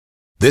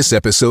This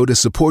episode is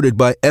supported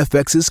by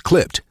FX's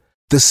Clipped,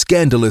 the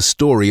scandalous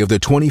story of the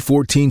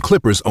 2014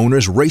 Clippers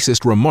owner's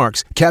racist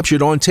remarks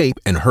captured on tape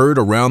and heard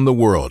around the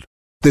world.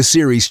 The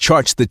series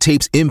charts the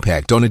tape's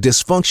impact on a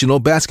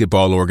dysfunctional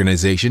basketball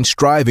organization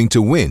striving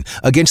to win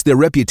against their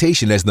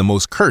reputation as the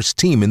most cursed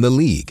team in the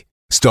league.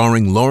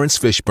 Starring Lawrence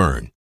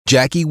Fishburne,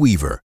 Jackie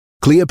Weaver,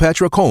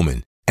 Cleopatra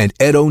Coleman, and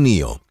Ed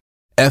O'Neill.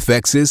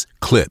 FX's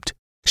Clipped,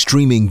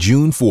 streaming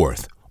June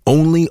 4th,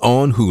 only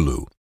on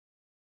Hulu.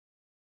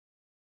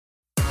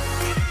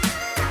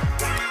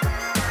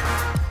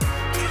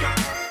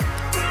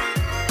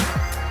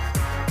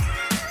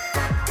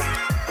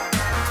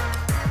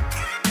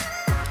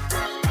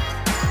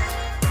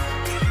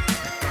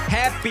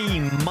 Happy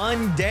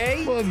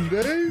Monday.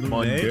 Lunes.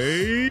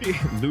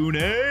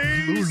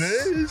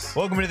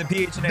 Welcome to the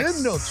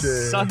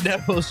PHNX Sun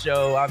Devil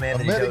Show. I'm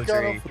Anthony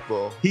Dotry.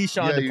 He's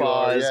Sean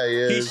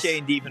DePaz. He's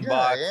Shane Diefenbach. Yeah,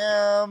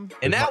 I am.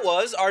 And that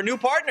was our new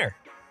partner.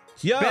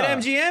 Yeah.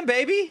 BetMGM,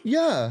 baby.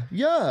 Yeah.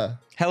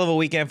 Hell of a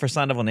weekend for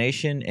Sun Devil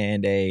Nation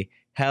and a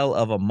hell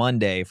of a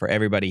Monday for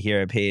everybody here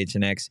at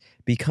PHNX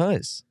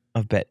because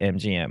of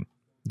BetMGM.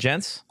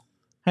 Gents,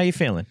 how you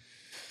feeling?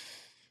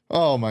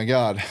 Oh, my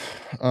God.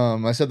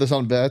 I said this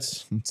on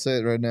bets. Let's say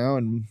it right now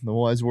in the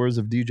wise words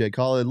of DJ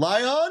Khaled.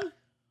 Lion!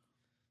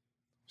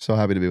 So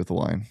happy to be with the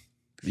Lion.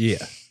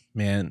 Yeah,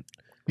 man.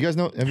 You guys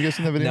know? Have you guys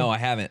seen that video? No, I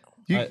haven't.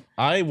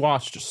 I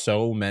watched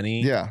so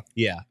many. Yeah.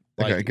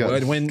 Like, Okay,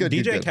 good. When Good.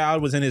 DJ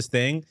Khaled was in his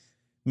thing,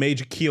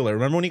 Major Keeler.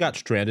 Remember when he got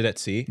stranded at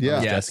sea?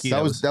 Yeah. Yes.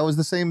 That was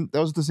the same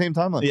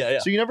timeline. Yeah.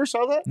 So you never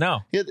saw that? No.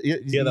 That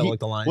like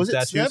the line Was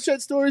it statues.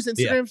 Snapchat stories, Instagram?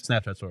 Yeah,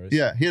 Snapchat stories.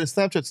 Yeah, he had a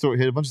Snapchat story.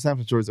 He had a bunch of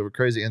Snapchat stories that were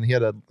crazy, and he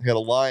had a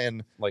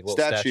lion Like little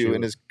statue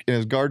in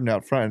his garden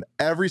out front.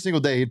 Every single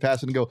day, he'd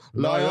pass it and go,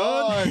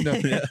 "Lion,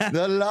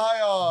 the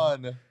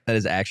lion." That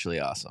is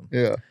actually awesome.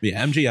 Yeah,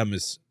 Yeah, MGM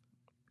is.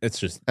 It's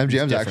just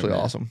MGM's it's actually man.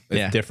 awesome. It's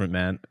Yeah. different,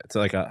 man. It's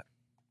like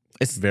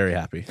it's very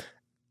happy.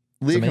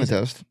 Lee can amazing.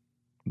 attest.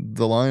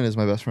 The lion is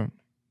my best friend.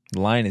 The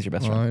lion is your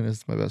best The friend. lion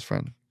is my best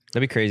friend.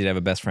 That'd be crazy to have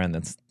a best friend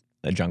that's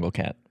a jungle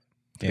cat.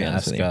 To be Yeah,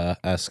 honest with you.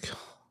 ask.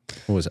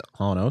 What was it?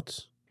 Hall &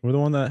 Oates. We're the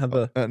one that had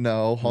the.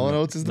 No, Hall &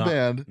 Oates is the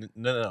band.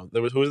 No.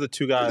 Who was the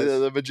two guys?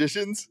 The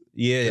magicians.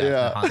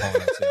 Yeah. Hall &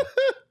 Oates, yeah.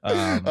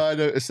 I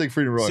know it's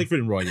Siegfried and Roy. Siegfried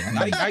and Roy. Yeah.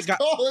 I got.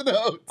 Hall &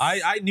 Oates.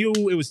 I knew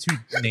it was two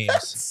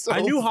names. So I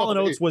knew Hall &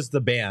 funny. Oates was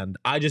the band.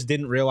 I just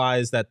didn't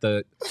realize that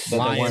the they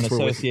Lions weren't were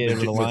associated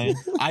with the lion?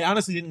 I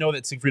honestly didn't know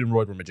that Siegfried and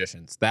Roy were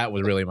magicians. That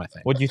was really my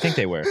thing. What do you think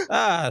they were?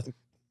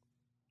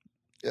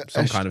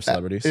 Some kind of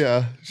celebrities.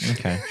 Yeah,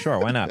 Okay, sure,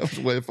 why not? that was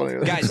way funnier.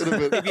 than it Guys, should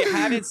have been. if you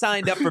haven't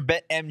signed up for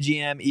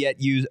BetMGM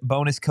yet, use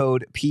bonus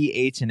code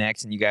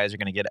PHNX, and you guys are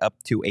going to get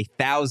up to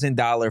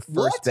 $1,000 first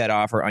What? bet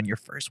offer on your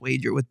first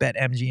wager with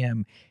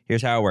BetMGM.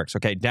 Here's how it works.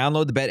 Okay,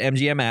 download the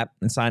BetMGM app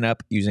and sign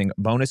up using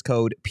bonus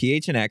code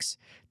PHNX.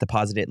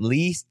 Deposit at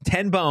least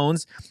 10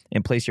 bones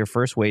and place your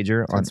first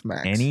wager on That's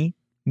max. any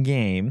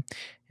game.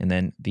 And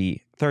then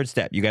the third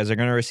step, you guys are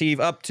going to receive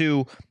up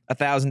to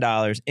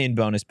 $1,000 in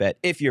bonus bet.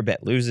 If your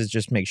bet loses,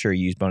 just make sure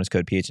you use bonus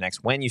code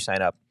PHNX when you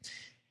sign up.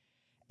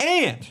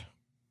 And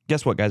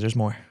guess what, guys? There's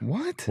more.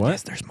 What?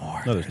 Yes, there's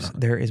more. No, there's not.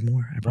 There is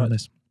more, I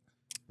promise.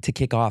 To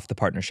kick off the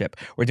partnership,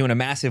 we're doing a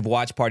massive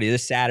watch party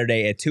this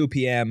Saturday at 2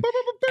 p.m.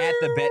 at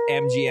the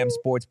BetMGM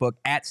Sportsbook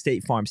at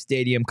State Farm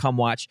Stadium. Come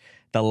watch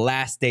the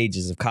last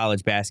stages of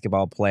college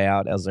basketball play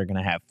out, as they're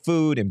going to have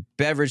food and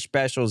beverage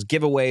specials,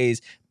 giveaways,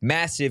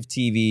 massive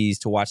TVs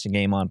to watch the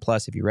game on.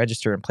 Plus, if you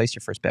register and place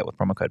your first bet with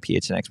promo code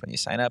PHNX when you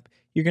sign up,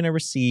 you're going to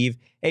receive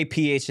a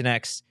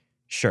PHNX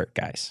shirt,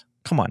 guys.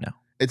 Come on now.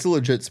 It's a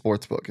legit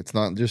sports book. It's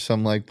not just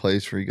some like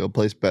place where you go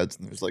place bets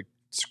and there's like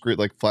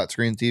flat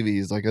screen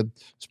TVs, like a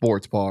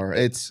sports bar.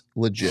 It's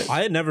legit.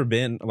 I had never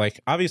been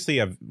obviously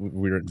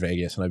we were in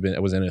Vegas and I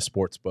was in a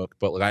sports book,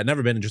 but I'd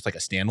never been in just like a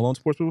standalone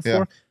sports book before.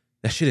 Yeah.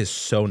 That shit is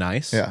so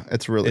nice. Yeah,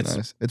 it's really It's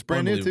nice. It's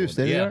brand new too. Unbelievable.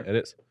 State of the Yeah, art. it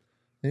is.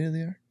 State of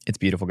the art. It's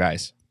beautiful,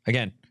 guys.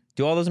 Again,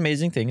 do all those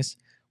amazing things.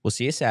 We'll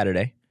see you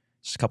Saturday.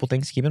 Just a couple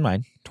things to keep in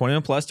mind.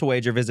 21 plus to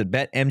wager. Visit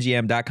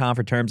BetMGM.com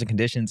for terms and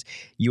conditions.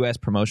 U.S.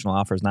 promotional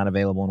offers not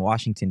available in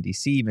Washington,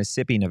 D.C.,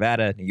 Mississippi,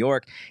 Nevada, New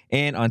York,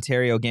 and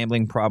Ontario.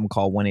 Gambling problem,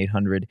 call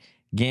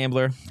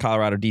 1-800-GAMBLER.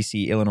 Colorado,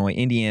 D.C., Illinois,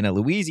 Indiana,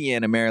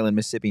 Louisiana, Maryland,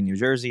 Mississippi, New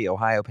Jersey,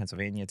 Ohio,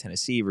 Pennsylvania,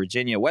 Tennessee,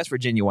 Virginia, West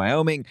Virginia,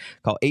 Wyoming.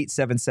 Call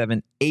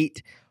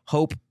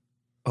 877-8-HOPE.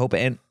 Hope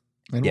and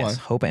NY.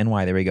 Hope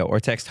NY. There we go. Or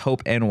text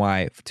Hope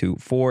NY to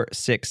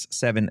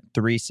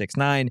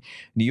 467-369.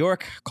 New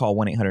York, call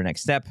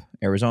 1-800-NEXT-STEP.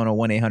 Arizona,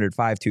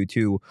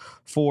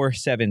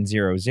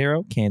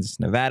 1-800-522-4700. Kansas,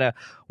 Nevada,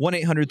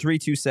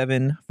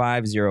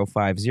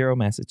 1-800-327-5050.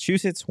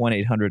 Massachusetts,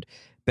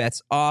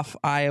 1-800-BETS-OFF.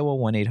 Iowa,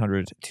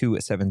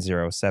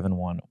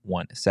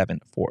 1-800-270-7117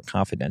 for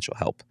confidential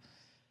help.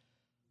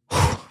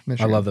 I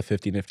Michigan. love the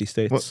 50 nifty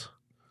states. What?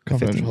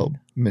 Confidential help.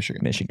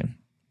 Michigan. Michigan.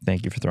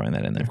 Thank you for throwing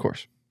that in there. Of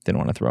course. Didn't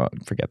want to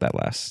forget that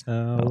last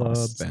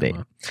state.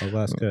 Alabama,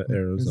 Alaska,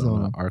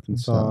 Arizona,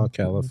 Arkansas,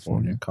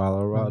 California,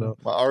 Colorado.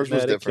 Well, ours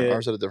was different. Connecticut.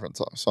 Ours had a different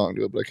song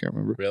to it, but I can't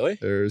remember. Really?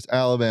 There's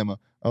Alabama,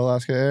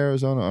 Alaska,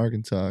 Arizona,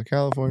 Arkansas,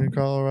 California,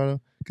 Colorado,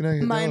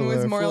 Connecticut, Mine was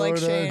Delaware, more like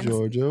Florida, Shane's.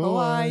 Georgia,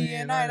 Hawaii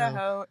and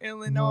Idaho,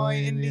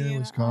 Illinois, Indiana,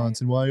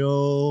 Wisconsin,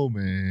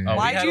 Wyoming. Oh, we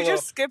Why'd had you a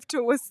just skip to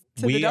the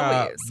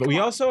W's? But we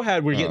also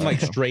had, we're getting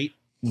like Oh. straight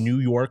New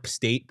York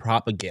State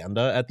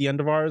propaganda at the end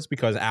of ours,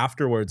 because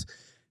afterwards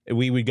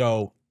we would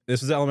go,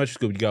 this was elementary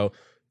school, we'd go,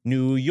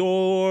 New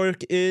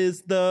York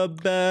is the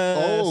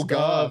best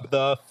of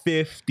the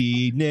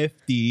 50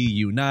 nifty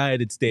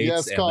United States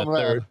Yes, and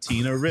comrade. the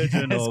 13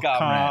 original Yes,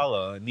 comrade.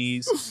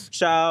 colonies.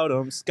 Shout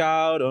 'em,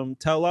 scout 'em,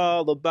 tell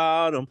all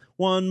about 'em,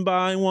 one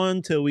by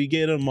one till we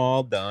get 'em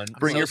all done.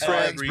 Bring so your sorry.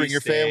 friends, bring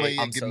your family,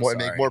 I'm and so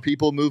make sorry. more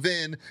people move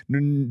in.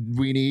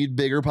 We need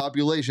bigger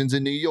populations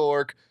in New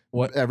York.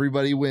 What?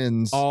 Everybody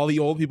wins. All the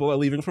old people are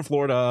leaving for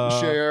Florida.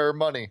 Share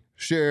money.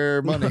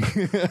 Share money.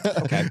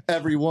 Okay.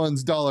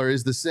 Everyone's dollar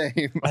is the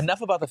same. Enough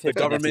about the The 50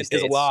 government nifty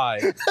is a states. lie.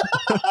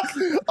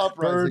 Uprising.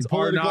 Birds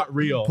are not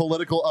real.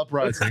 Political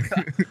uprising.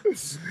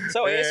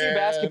 So ASU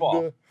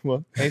basketball.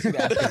 What? ASU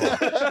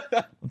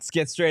basketball. Let's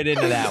get straight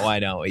into that. Why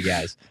don't we,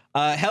 guys?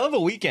 Hell of a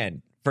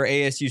weekend for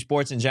ASU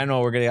sports in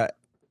general. We're going to get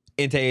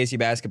into ASU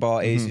basketball,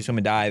 ASU swim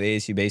and dive,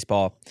 ASU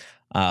baseball,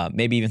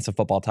 maybe even some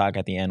football talk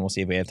at the end. We'll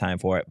see if we have time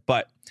for it.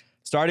 But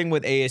starting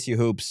with ASU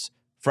hoops,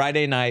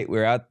 Friday night, we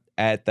were out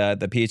at the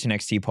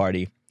PHNX Tea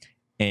Party.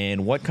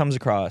 And what comes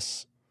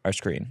across our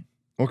screen?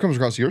 What comes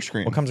across your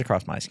screen? What comes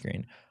across my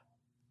screen?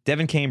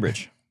 Devan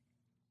Cambridge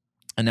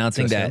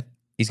announcing Yes, that yeah.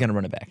 he's going to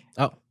run it back.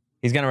 Oh.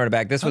 He's going to run it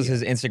back. This was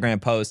his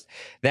Instagram post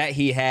that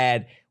he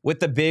had with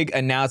the big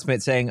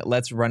announcement saying,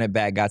 let's run it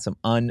back. Got some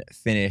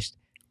unfinished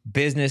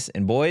business.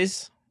 And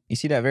boys, you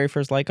see that very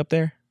first like up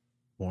there?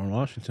 Warren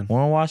Washington.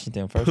 Warren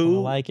Washington, first one to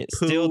like it.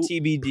 Still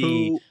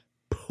TBD.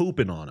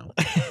 Pooping on him.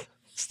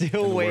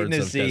 Still In the waiting words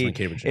to of see Desmond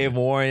Cambridge, if yeah.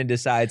 Warren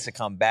decides to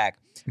come back.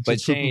 It's But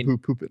just poop, Shane,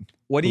 poop, pooping.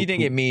 what do you Poop,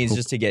 think it poop, means poop.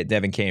 just to get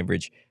Devan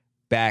Cambridge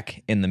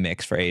back in the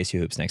mix for ASU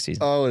hoops next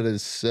season? Oh, it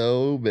is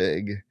so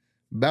big.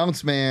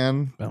 Bounce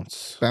man.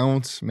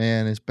 Bounce.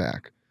 Man is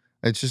back.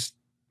 It's just,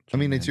 I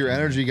mean, it's your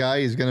energy guy.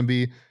 He's going to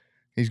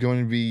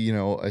be, you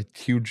know, a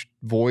huge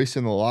voice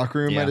in the locker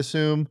room, Yeah. I'd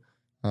assume,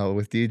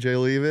 with DJ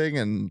leaving.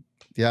 And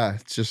yeah,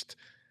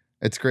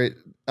 it's great.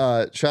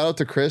 Shout out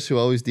to Chris, who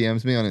always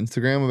DMs me on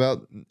Instagram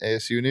about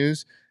ASU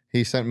news.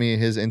 He sent me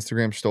his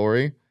Instagram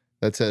story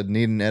that said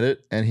need an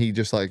edit, and he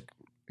just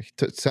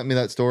sent me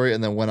that story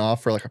and then went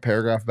off for like a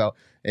paragraph about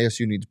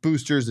ASU needs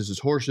boosters. This is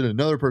horseshit.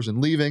 Another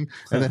person leaving,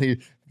 and then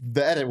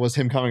the edit was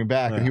him coming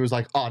back, and he was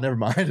like, "Oh, never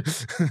mind."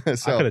 I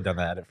So could have done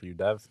that edit for you,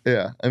 Dev.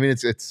 yeah, I mean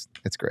it's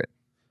great.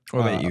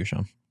 What about you,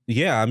 Sean?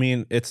 Yeah, I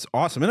mean, it's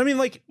awesome. And I mean,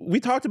 like, we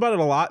talked about it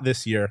a lot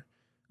this year.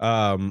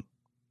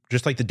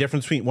 Just like the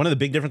difference between, one of the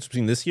big differences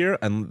between this year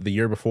and the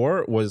year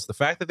before was the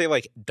fact that they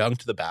like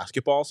dunked the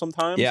basketball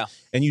sometimes. Yeah.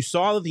 And you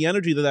saw the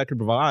energy that could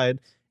provide.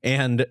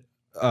 And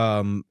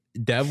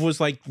Dev was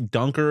like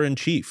dunker in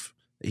chief.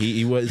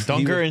 He was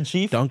Dunker in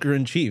chief? Dunker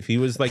in chief. He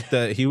was like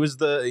he's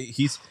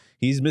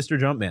Mr.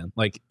 Jumpman.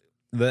 Like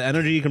the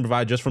energy he can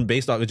provide just from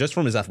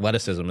his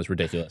athleticism is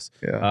ridiculous.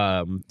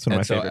 Yeah, It's one of my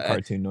and so- favorite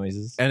cartoon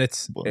noises. And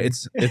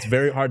it's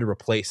very hard to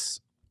replace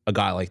a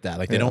guy like that.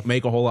 Like they Yeah. don't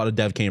make a whole lot of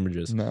Dev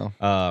Cambridges. no,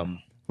 Um,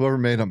 whoever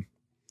made him.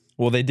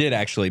 Well, they did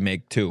actually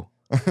make two.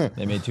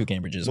 They made two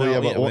Cambridges. Well, yeah,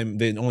 well, but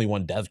they only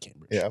one Dev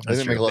Cambridge. Yeah, That's they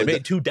didn't make a true. lot They of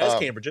made two Dev um,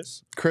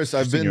 Cambridges. Chris,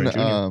 I've Senior been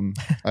and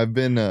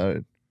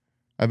junior.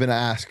 I've been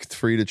asked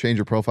for you to change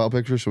your profile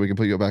picture so we can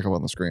put you back up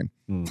on the screen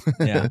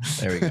Yeah,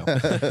 there we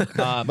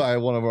go. by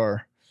one of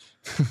our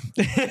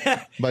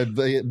by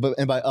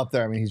up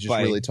there. I mean, he's just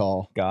By really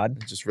tall. God.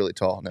 He's just really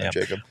tall. No, Yeah.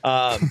 Jacob.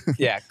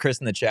 Yeah, Chris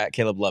in the chat,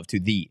 Caleb Love to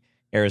the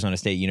Arizona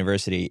State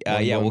University.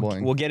 Boing, Yeah, boing, we'll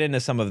boing. we'll get into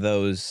some of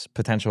those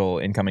potential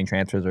incoming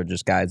transfers or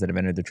just guys that have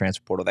entered the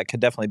transfer portal. That could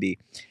definitely be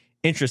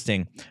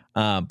interesting.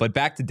 But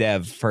back to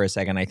Dev for a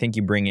second. I think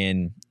you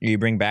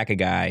bring back a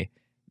guy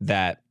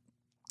that,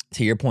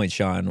 to your point,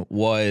 Sean,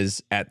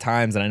 was at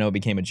times, and I know it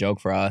became a joke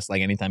for us,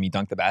 like anytime you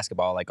dunk the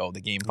basketball, like, oh,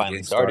 the game finally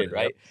game started, started,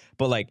 right? yep.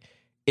 But like,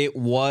 it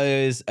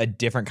was a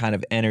different kind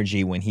of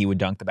energy when he would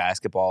dunk the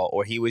basketball,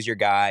 or he was your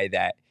guy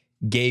that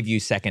gave you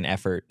second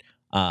effort.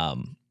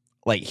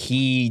 Like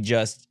he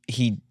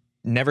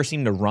never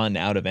seemed to run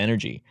out of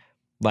energy.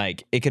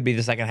 Like it could be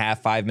the second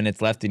half, 5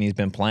 minutes left, and he's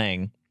been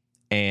playing,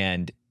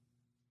 and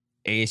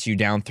ASU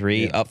down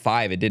 3, up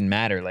 5. It didn't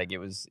matter. Like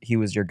he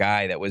was your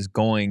guy that was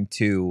going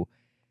to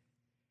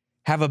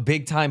have a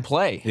big time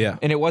play. Yeah.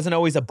 And it wasn't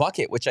always a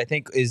bucket, which I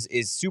think is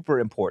super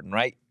important,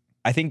 right?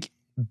 I think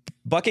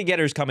bucket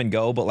getters come and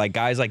go, but like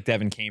guys like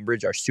Devan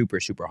Cambridge are super,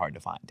 super hard to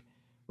find,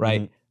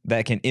 right?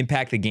 That can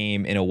impact the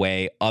game in a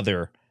way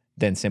other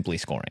than simply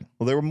scoring.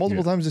 Well, there were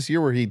multiple times this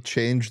year where he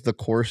changed the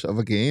course of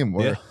a game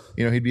where,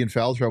 he'd be in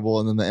foul trouble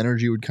and then the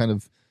energy would kind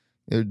of,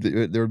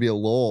 there would be a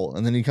lull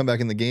and then he'd come back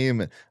in the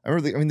game. I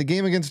remember the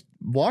game against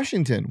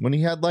Washington when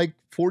he had like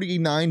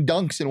 49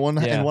 dunks in one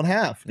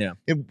half. Yeah.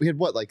 He had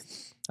what, like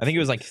I think it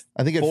was like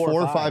I think he had 4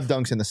 or 5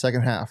 dunks in the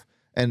second half.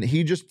 And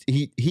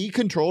he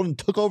controlled and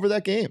took over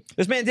that game.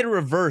 This man did a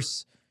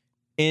reverse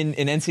in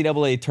an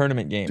NCAA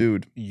tournament game.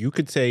 Dude. You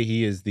could say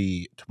he is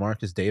the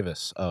Tamarcus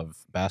Davis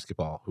of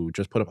basketball who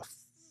just put up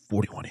a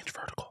 41-inch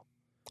vertical.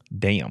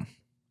 Damn.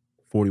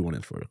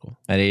 41-inch vertical.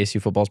 At ASU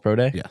Football's Pro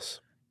Day?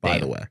 Yes. By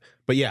the way.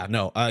 But yeah,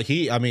 no.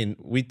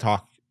 We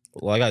talk,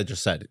 like I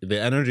just said, the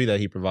energy that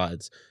he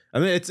provides. I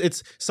mean,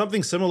 it's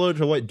something similar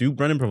to what Duke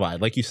Brennan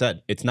provided. Like you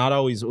said, it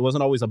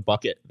wasn't always a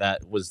bucket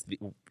that was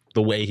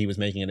the way he was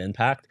making an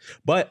impact.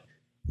 But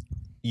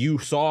you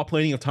saw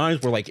plenty of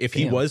times where, like, if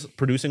he was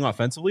producing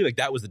offensively, like,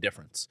 that was the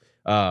difference.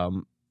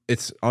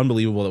 It's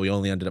unbelievable that we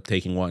only ended up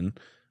taking 1,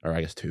 or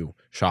I guess 2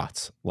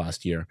 shots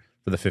last year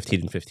for the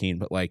 15-15.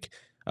 But like,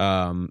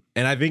 and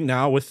I think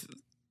now with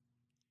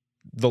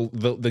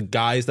the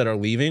guys that are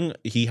leaving,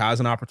 he has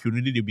an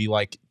opportunity to be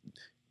like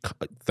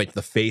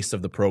the face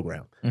of the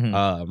program,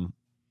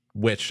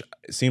 which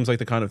seems like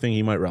the kind of thing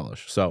he might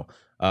relish. So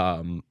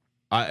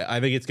I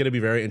think it's going to be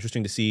very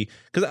interesting to see,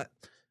 because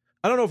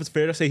I don't know if it's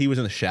fair to say he was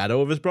in the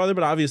shadow of his brother,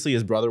 but obviously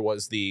his brother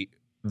was the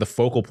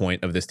focal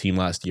point of this team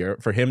last year.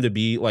 For him to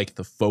be like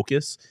the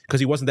focus, because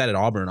he wasn't that at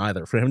Auburn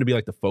either, for him to be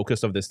like the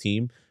focus of this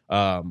team,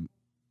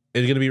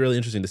 it's going to be really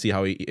interesting to see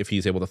if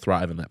he's able to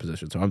thrive in that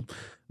position. So I'm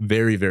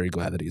very, very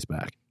glad that he's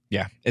back.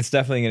 Yeah, it's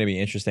definitely going to be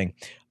interesting.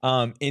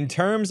 In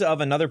terms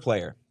of another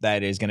player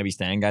that is going to be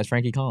staying, guys,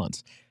 Frankie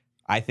Collins.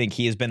 I think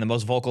he has been the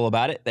most vocal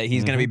about it, that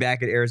he's going to be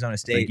back at Arizona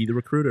State. Frankie the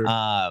recruiter.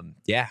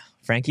 Yeah,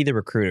 Frankie the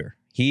recruiter.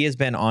 He has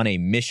been on a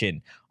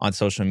mission on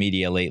social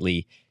media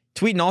lately,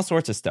 tweeting all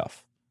sorts of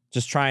stuff,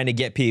 just trying to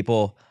get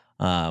people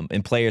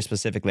and players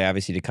specifically,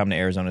 obviously, to come to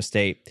Arizona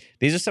State.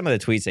 These are some of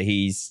the tweets that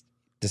he's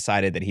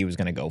decided that he was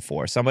going to go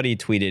for. Somebody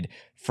tweeted,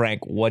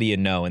 "Frank, what do you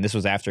know?" And this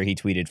was after he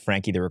tweeted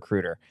Frankie the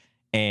recruiter.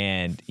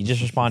 And he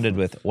just responded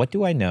with, "What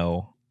do I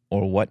know,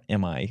 or what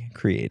am I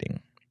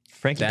creating?"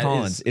 Frankie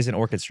Collins is an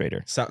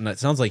orchestrator. That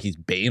sounds like he's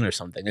Bane or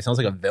something. It sounds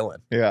like a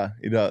villain. Yeah,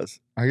 he does.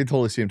 I could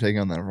totally see him taking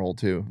on that role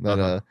too.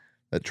 That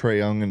Trae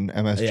Young and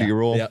MSG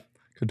role. Yep.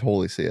 Could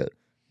totally see it.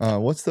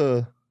 What's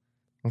that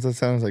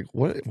sound like?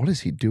 What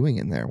is he doing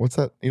in there? What's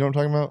that? You know what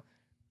I'm talking about?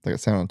 Like a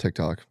sound on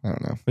TikTok. I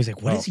don't know. He's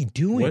like, what is he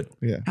doing? What?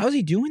 Yeah. How is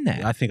he doing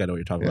that? I think I know what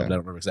you're talking about, but I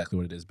don't remember exactly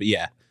what it is. But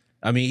yeah,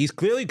 I mean, he's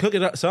clearly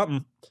cooking up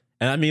something.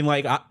 And I mean,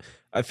 like,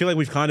 I feel like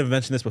we've kind of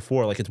mentioned this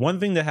before. Like, it's one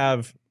thing to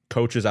have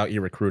coaches out here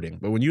recruiting,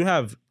 but when you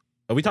have,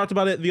 we talked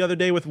about it the other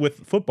day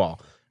with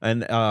football,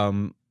 and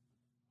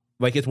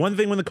like, it's one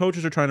thing when the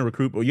coaches are trying to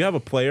recruit, but you have a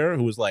player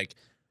who is like,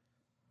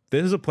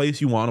 this is a place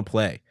you want to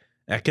play.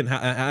 That can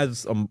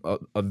has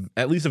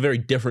at least a very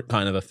different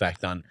kind of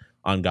effect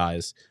on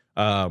guys.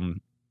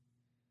 And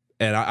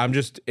I'm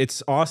just,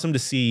 it's awesome to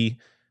see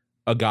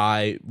a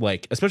guy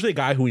like, especially a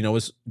guy who we know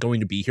is going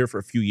to be here for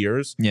a few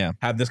years,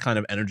 have this kind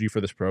of energy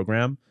for this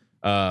program.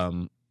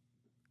 And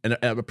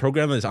a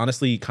program that has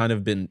honestly kind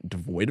of been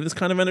devoid of this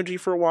kind of energy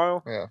for a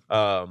while.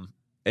 Yeah.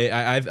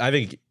 I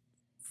think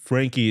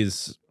Frankie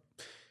is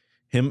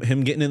him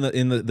getting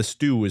in the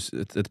stew it's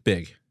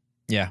big.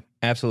 Yeah,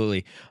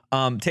 absolutely.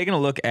 Taking a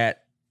look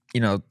at,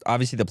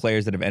 obviously the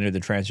players that have entered the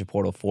transfer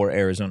portal for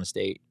Arizona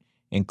State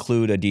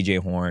include a DJ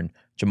Horn,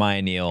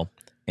 Jemiah Neal,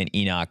 and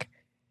Enoch.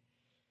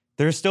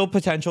 There's still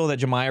potential that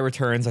Jemiah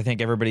returns. I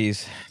think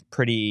everybody's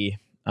pretty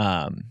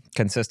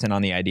consistent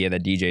on the idea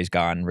that DJ's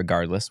gone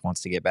regardless,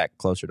 wants to get back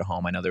closer to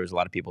home. I know there was a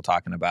lot of people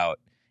talking about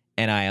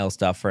NIL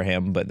stuff for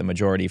him, but the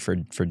majority for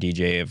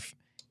DJ of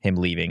him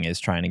leaving is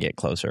trying to get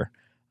closer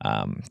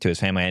to his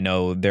family. I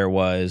know there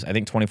was, I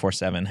think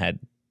 24/7 had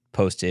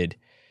posted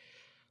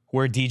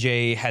where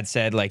DJ had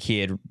said like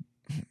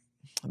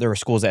there were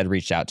schools that had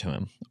reached out to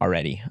him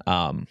already.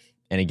 And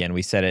again,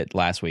 we said it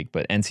last week,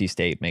 but NC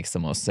State makes the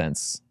most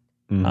sense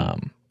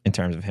in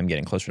terms of him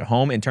getting closer to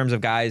home. In terms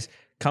of guys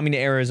coming to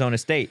Arizona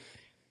State,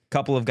 a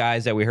couple of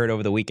guys that we heard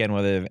over the weekend,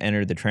 whether they've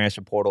entered the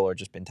transfer portal or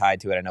just been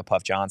tied to it. I know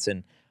Puff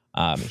Johnson,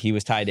 he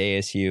was tied to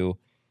ASU.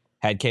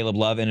 Had Caleb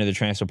Love enter the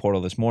transfer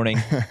portal this morning.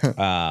 Well,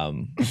 I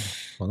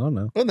don't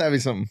know. Wouldn't that be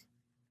something?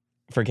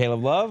 For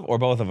Caleb Love or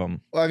both of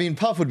them? Well, I mean,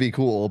 Puff would be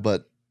cool,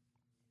 but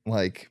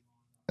like,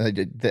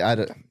 that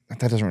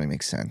doesn't really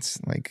make sense.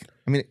 Like,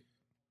 I mean,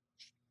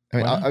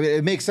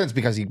 it makes sense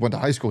because he went to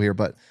high school here,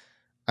 but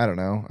I don't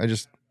know.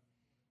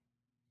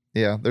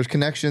 There's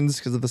connections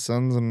because of the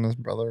Suns and his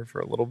brother for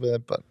a little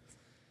bit, but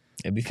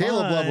it'd be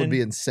Caleb fun. Love would be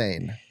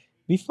insane.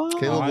 Be fun.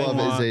 Caleb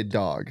Love is a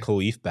dog.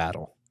 Khalif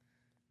Battle.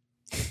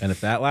 And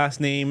if that last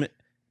name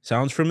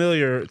sounds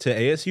familiar to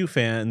ASU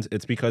fans,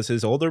 it's because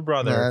his older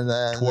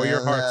brother tore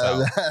your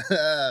hearts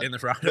out in the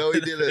round. No,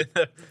 he didn't.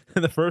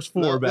 In the first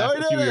four back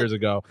a few years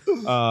ago.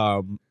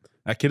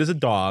 That kid is a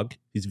dog.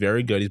 He's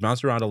very good. He's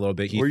bounced around a little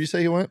bit. Where you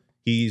say he went?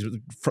 He's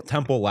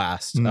Temple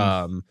last.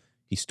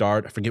 He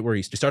started, I forget where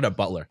he started at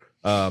Butler.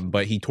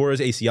 But he tore his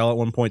ACL at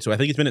one point. So I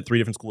think he's been at 3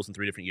 different schools in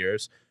 3 different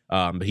years.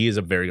 But he is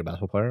a very good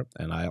basketball player.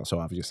 And I also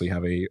obviously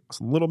have a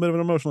little bit of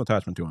an emotional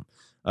attachment to him.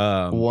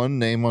 One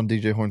name on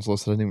DJ Horn's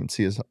list that I didn't even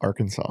see is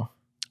Arkansas.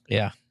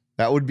 Yeah.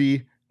 That would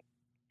be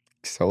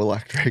so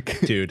electric.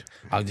 Dude,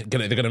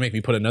 they're gonna make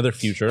me put another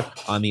future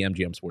on the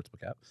MGM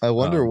Sportsbook app. I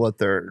wonder what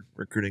their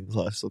recruiting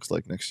class looks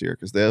like next year,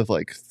 because they have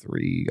like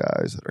 3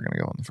 guys that are going to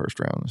go in the first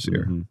round this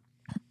year.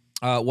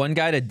 One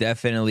guy to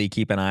definitely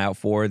keep an eye out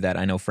for that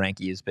I know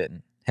Frankie has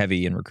been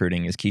heavy in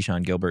recruiting is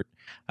Keyshawn Gilbert.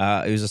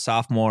 He was a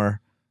sophomore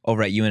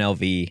over at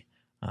UNLV,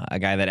 a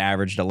guy that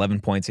averaged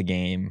 11 points a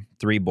game,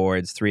 3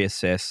 boards, 3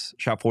 assists,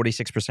 shot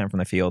 46% from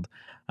the field.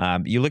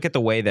 You look at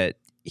the way that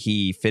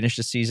he finished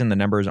the season, the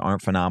numbers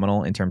aren't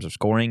phenomenal in terms of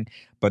scoring,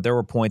 but there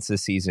were points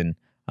this season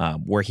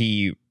where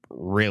he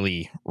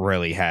really,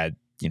 really had,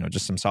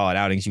 just some solid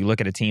outings. You look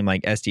at a team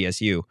like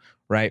SDSU,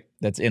 right?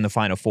 That's in the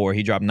Final Four.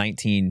 He dropped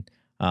 19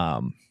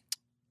 points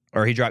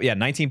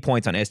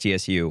on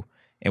SDSU,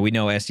 and we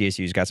know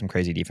SDSU's got some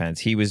crazy defense.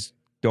 He was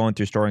going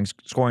through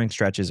scoring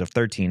stretches of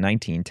 13,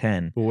 19,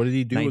 10. But what did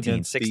he do 19,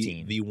 against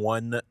 16. the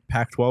one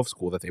Pac-12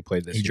 school that they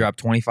played this year? He dropped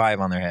 25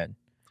 on their head.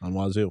 On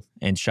Wazoo.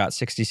 And shot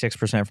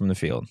 66% from the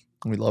field.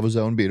 We love a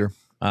zone beater.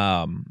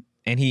 And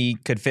he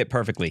could fit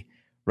perfectly,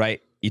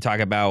 right? You talk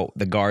about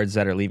the guards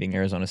that are leaving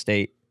Arizona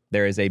State.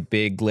 There is a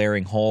big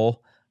glaring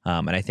hole,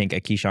 and I think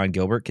a Keyshawn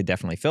Gilbert could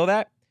definitely fill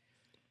that.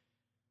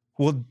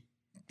 Well,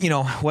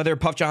 whether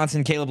Puff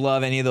Johnson, Caleb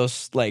Love, any of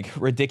those like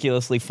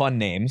ridiculously fun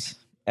names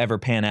ever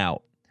pan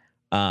out,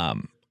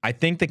 I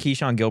think the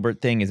Keyshawn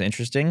Gilbert thing is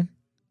interesting.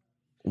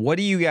 What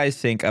do you guys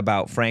think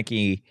about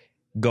Frankie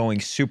going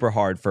super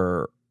hard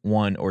for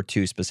 1 or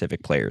 2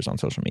 specific players on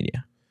social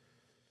media,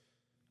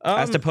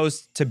 as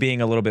opposed to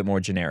being a little bit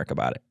more generic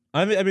about it?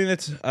 I mean,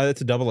 it's a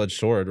double-edged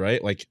sword,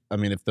 right? Like, I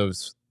mean, if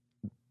those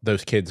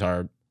kids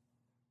are,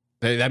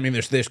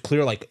 there's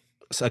clear like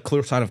a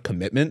clear sign of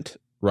commitment,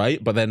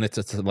 right? But then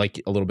it's like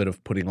a little bit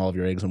of putting all of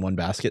your eggs in one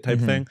basket type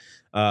thing.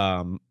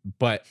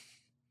 But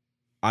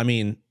I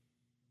mean,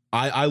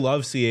 I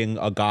love seeing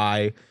a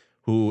guy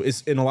who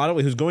is in a lot of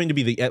ways who's going to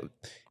be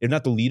if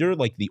not the leader,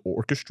 like the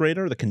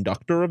orchestrator, the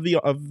conductor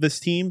of this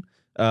team,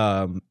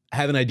 have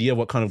an idea of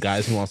what kind of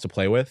guys he wants to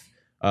play with.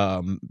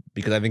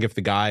 Because I think if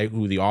the guy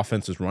who the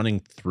offense is running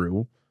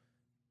through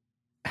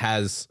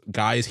has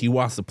guys he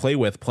wants to play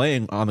with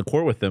playing on the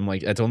court with them,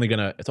 like it's only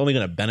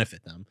gonna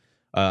benefit them.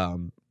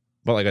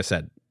 But like I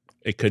said,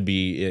 it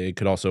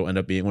could also end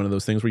up being one of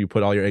those things where you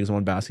put all your eggs in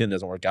one basket and it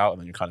doesn't work out, and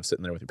then you're kind of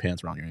sitting there with your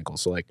pants around your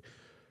ankles. So like,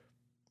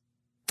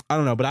 I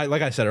don't know, but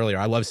like I said earlier,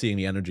 I love seeing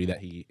the energy that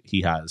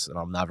he has, and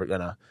I'm never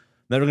gonna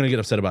get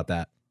upset about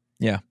that.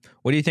 Yeah.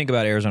 What do you think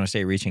about Arizona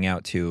State reaching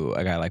out to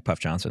a guy like Puff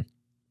Johnson?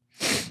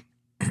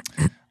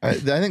 I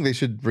think they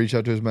should reach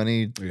out to as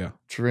many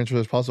transfers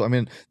as possible. I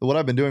mean, what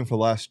I've been doing for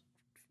the last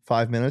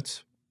 5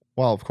 minutes,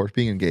 while of course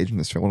being engaged in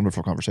this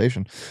wonderful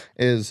conversation,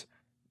 is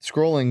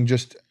scrolling.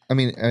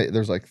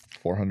 There's like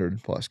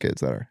 400 plus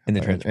kids that are in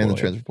the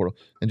transfer portal,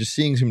 and just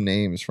seeing some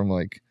names from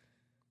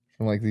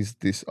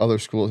these other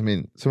schools. I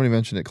mean, somebody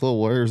mentioned it. Khalil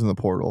Warrior's in the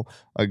portal,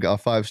 a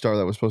 5-star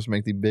that was supposed to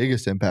make the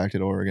biggest impact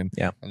at Oregon,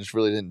 and just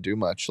really didn't do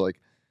much.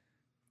 Like,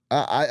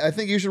 I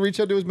think you should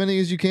reach out to as many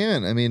as you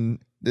can. I mean,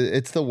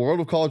 it's the world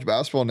of college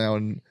basketball now,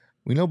 and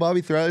we know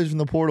Bobby thrives in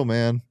the portal,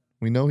 man.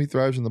 We know he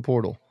thrives in the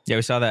portal. Yeah,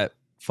 we saw that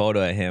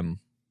photo of him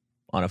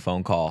on a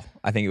phone call.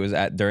 I think it was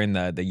during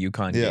the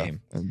UConn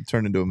game. And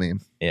turned into a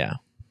meme. Yeah.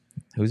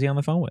 Who's he on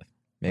the phone with?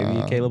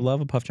 Maybe Caleb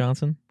Love, a Puff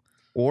Johnson?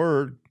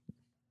 Or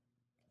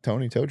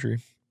Tony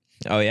Totri.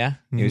 Oh, yeah?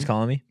 He was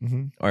calling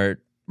me? Or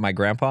my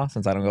grandpa,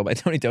 since I don't go by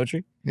Tony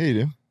Totri? Yeah, you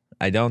do.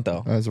 I don't,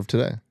 though. As of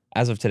today.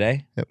 As of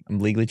today? Yep. I'm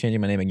legally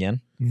changing my name again?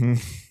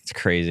 It's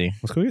crazy.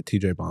 Let's go get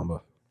TJ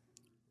Bamba.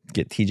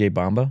 Get TJ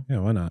Bamba? Yeah,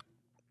 why not?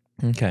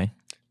 Okay.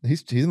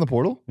 He's in the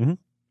portal?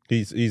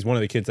 He's one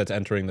of the kids that's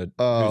entering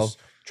who's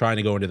trying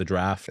to go into the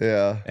draft.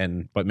 Yeah.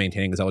 But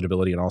maintaining his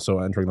eligibility and also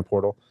entering the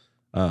portal.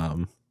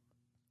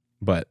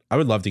 But I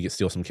would love to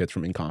steal some kids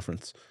from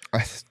in-conference.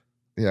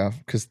 Yeah,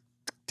 because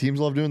teams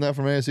love doing that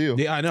from ASU.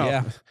 Yeah, I know.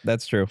 Yeah,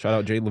 that's true. Shout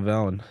out Jade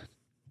Lavelle and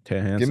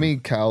Taya Hansen. Give me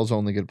Cal's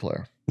only good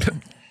player.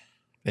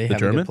 They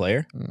have a good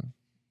player? Yeah.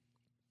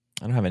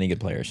 I don't have any good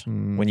players.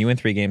 When you win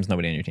 3 games,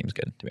 nobody on your team's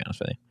good, to be honest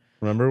with you.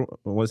 Remember,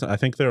 I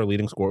think their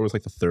leading scorer was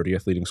like the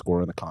 30th leading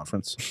scorer in the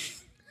conference.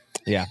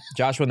 Yeah.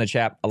 Joshua in the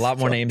chat, a lot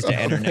more names to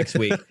enter next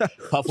week.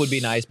 Puff would be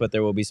nice, but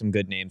there will be some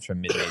good names from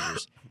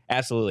mid-majors.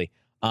 Absolutely.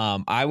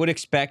 I would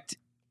expect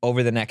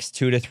over the next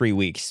 2 to 3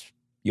 weeks,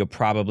 you'll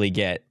probably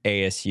get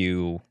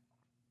ASU.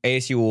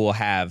 ASU will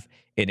have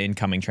an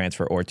incoming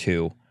transfer or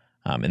 2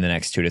 in the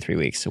next 2 to 3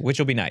 weeks, which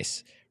will be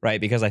nice, right?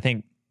 Because I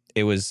think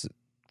it was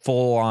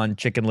full on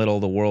Chicken Little,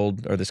 the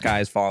world or the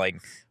sky is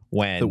falling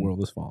when the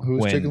world is falling.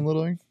 Who's Chicken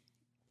Littling?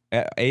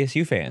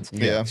 ASU fans.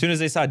 Yeah. As soon as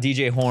they saw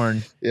DJ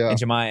Horn and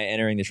Jemiah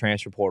entering the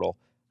transfer portal,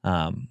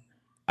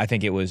 I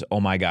think it was, oh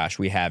my gosh,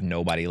 we have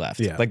nobody left.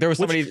 Yeah. Like there was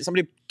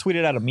somebody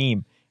tweeted out a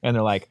meme and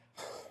they're like,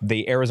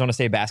 the Arizona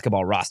State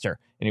basketball roster,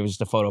 and it was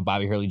just a photo of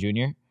Bobby Hurley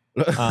Jr.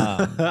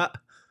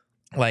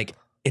 Like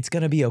it's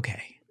gonna be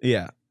okay.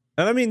 Yeah,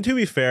 and I mean to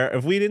be fair,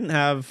 if we didn't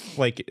have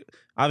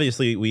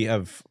obviously we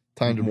have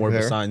time to more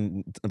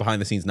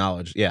behind the scenes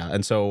knowledge. Yeah,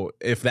 and so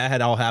if that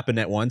had all happened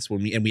at once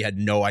we had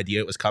no idea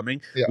it was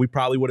coming, we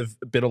probably would have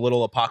been a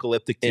little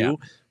apocalyptic too. Yeah.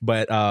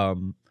 But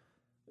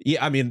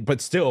Yeah, I mean,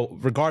 but still,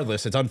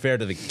 regardless, it's unfair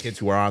to the kids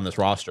who are on this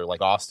roster,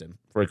 like Austin,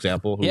 for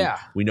example, who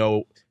we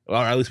know, or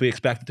at least we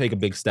expect to take a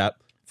big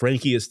step.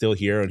 Frankie is still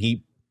here, and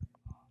he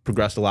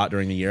progressed a lot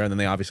during the year, and then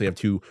they obviously have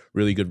 2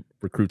 really good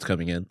recruits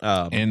coming in.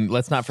 And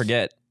let's not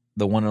forget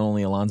the one and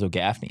only Alonzo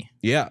Gaffney.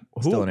 Yeah.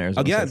 Still in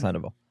Arizona State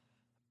Sentinel.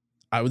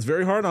 I was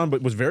very hard on,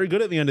 but was very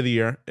good at the end of the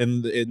year,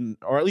 and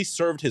or at least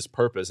served his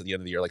purpose at the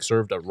end of the year, like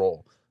served a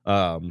role.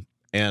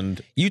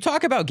 And you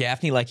talk about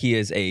Gaffney like he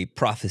is a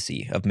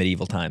prophecy of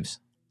medieval times.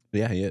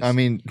 Yeah, he is. I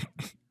mean,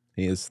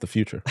 he is the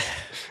future.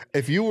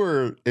 If you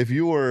were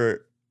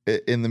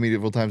in the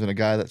medieval times and a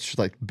guy that's just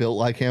like built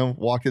like him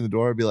walked in the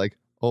door, I'd be like,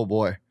 oh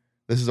boy,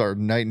 this is our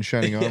knight in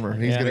shining armor.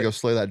 He's gonna go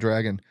slay that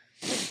dragon.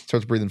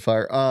 Starts breathing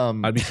fire.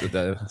 I'd be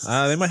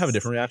they might have a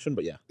different reaction,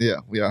 but yeah.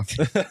 Yeah.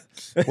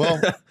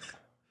 Well,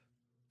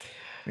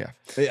 yeah.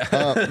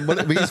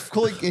 But he's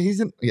cool.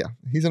 He's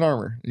in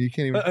armor. You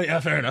can't even.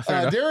 Yeah, fair enough.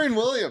 Darian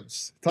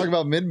Williams. Talk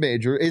about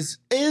mid-major. Is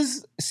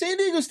San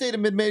Diego State a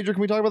mid-major?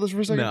 Can we talk about this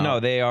for a second?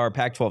 No, they are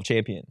Pac-12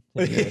 champion.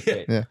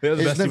 Yeah.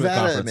 Is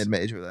Nevada a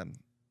mid-major then?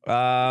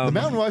 The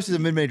Mountain West is a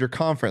mid-major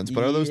conference,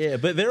 but are those? Yeah,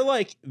 but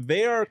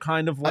they are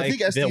kind of like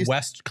the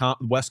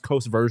West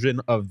Coast version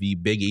of the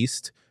Big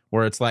East,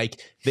 where it's like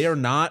they are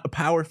not a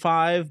Power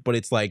 5, but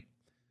it's like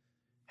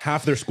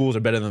half their schools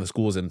are better than the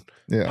schools in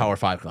Power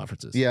 5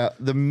 conferences. Yeah,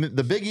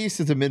 the Big East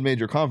is a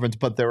mid-major conference,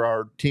 but there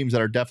are teams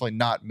that are definitely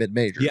not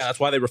mid-majors. Yeah, that's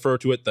why they refer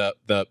to it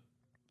the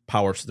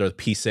Power, the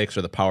P6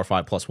 or the Power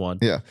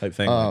 5+1 type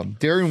thing.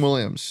 Darian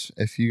Williams,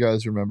 if you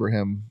guys remember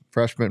him,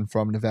 freshman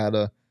from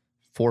Nevada,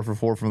 4 for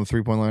 4 from the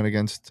 3-point line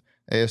against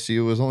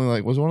ASU, was one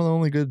of the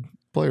only good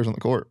players on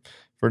the court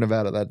for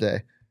Nevada that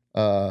day.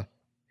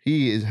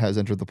 He has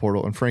entered the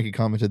portal, and Frankie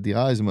commented the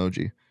eyes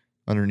emoji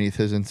underneath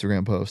his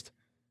Instagram post.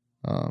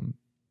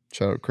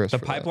 Shout out Chris. The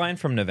pipeline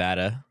from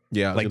Nevada,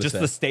 like just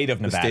the state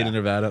of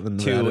Nevada,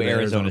 to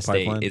Arizona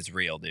State pipeline is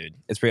real, dude.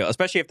 It's real,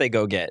 especially if they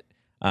go get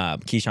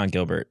Keyshawn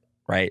Gilbert,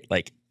 right?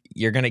 Like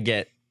you're gonna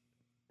get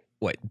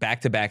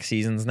back-to-back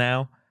seasons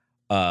now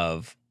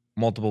of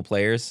multiple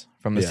players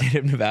from the state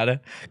of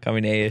Nevada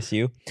coming to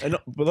ASU.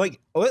 But like,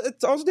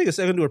 let's also take a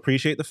second to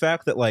appreciate the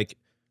fact that like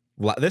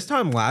this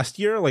time last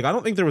year, like I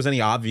don't think there was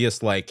any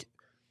obvious like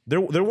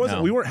there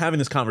wasn't. We weren't having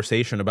this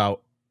conversation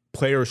about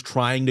players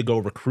trying to go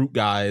recruit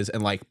guys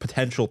and like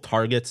potential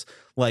targets.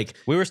 Like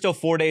we were still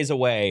 4 days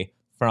away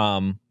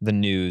from the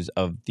news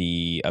of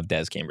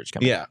Devan Cambridge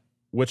coming. Yeah,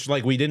 which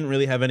like we didn't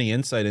really have any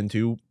insight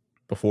into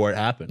before it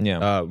happened.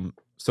 Yeah.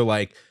 So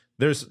like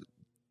there's.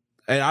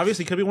 And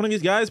obviously could be one of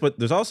these guys, but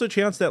there's also a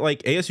chance that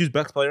like ASU's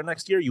best player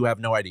next year, you have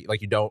no idea.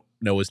 Like you don't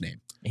know his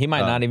name. He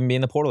might not even be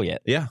in the portal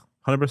yet. Yeah,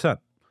 100%.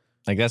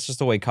 Like that's just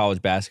the way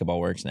college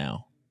basketball works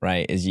now,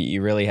 right? Is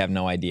you really have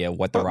no idea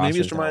what the roster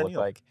is going to look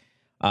like.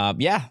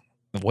 Yeah,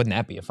 wouldn't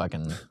that be a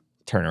fucking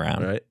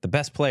turnaround? Right. The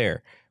best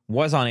player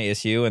was on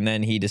ASU, and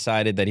then he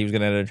decided that he was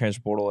going to enter the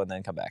transfer portal and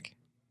then come back.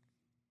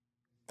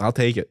 I'll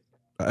take it.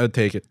 I'd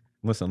take it.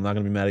 Listen, I'm not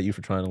going to be mad at you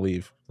for trying to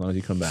leave as long as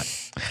you come back.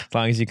 As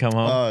long as you come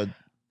home.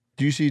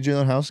 Do you see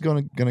Jalen House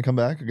going to come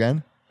back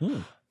again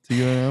to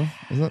UNO?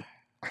 I love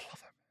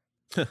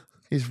that.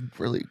 He's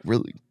really,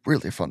 really,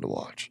 really fun to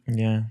watch.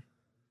 Yeah.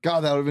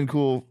 God, that would have been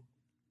cool.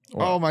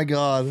 What? Oh my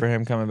God, for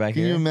him coming back.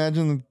 Can you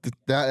imagine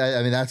that?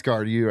 I mean, that's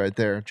guard you right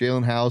there.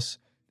 Jalen House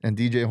and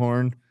DJ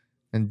Horn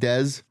and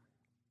Dez,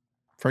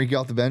 Frankie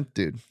off the bench,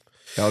 dude.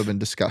 That would have been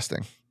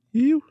disgusting.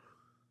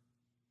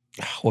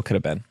 What could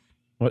have been?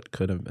 What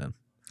could have been?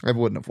 It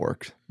wouldn't have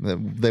worked.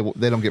 They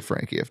don't get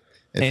Frankie if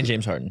and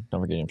James Harden. Don't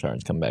forget James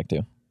Harden's coming back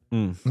too.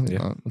 Yeah.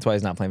 That's why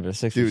he's not playing for the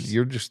Sixers. Dude,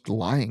 you're just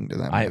lying to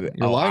them.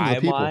 You're lying to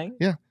the people. Lying?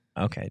 Yeah.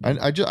 Okay.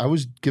 I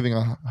was giving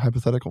a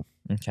hypothetical.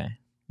 Okay.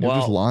 You're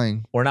just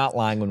lying. We're not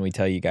lying when we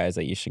tell you guys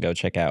that you should go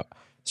check out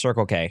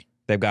Circle K.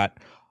 They've got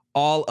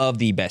all of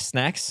the best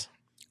snacks.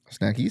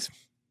 Snackies?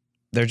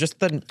 They're just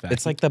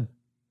it's like the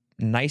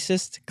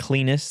nicest,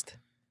 cleanest,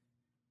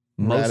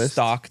 most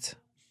stocked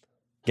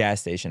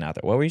gas station out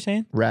there. What were you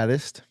saying?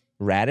 Raddest.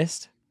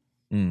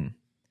 When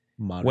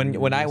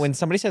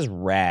somebody says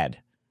rad,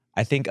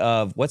 I think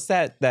of what's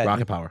that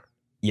Rocket Power.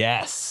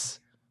 Yes.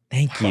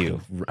 Thank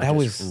you. That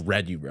was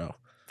read you, bro.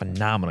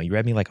 Phenomenal. You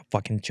read me like a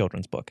fucking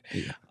children's book.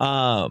 Yeah.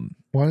 Why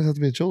does it have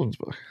to be a children's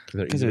book?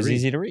 Because it was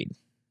easy to read.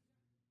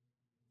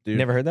 Dude,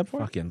 never heard that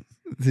before?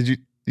 Did you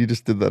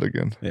just did that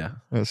again? Yeah.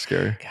 That was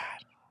scary. God.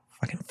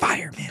 Fucking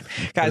fire, man.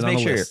 Guys, make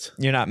sure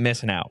you're not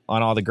missing out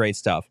on all the great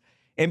stuff.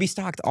 And be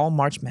stocked all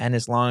March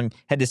Madness long.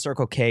 Head to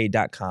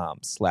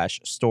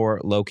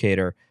circlek.com/store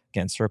locator.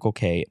 Again,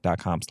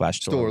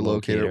 circlek.com/store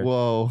locator.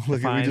 Whoa.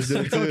 Look at we just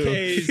did it too.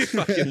 K's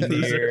fucking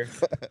near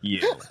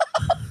you.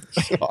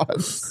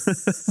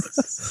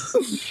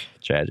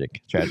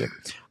 Tragic.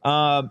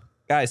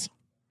 Guys,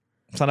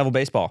 Sun Devil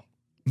Baseball.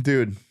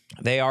 Dude.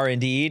 They are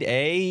indeed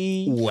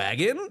a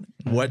wagon.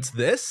 What's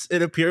this?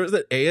 It appears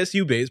that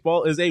ASU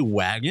baseball is a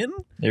wagon.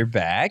 They're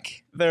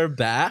back.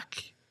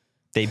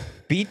 They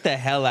beat the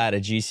hell out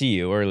of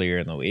GCU earlier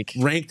in the week.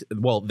 Ranked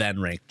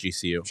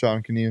GCU.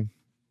 Sean, can you?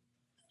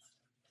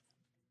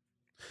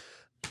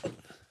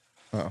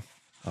 Oh.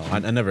 Oh, I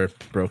never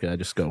broke it. I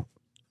just go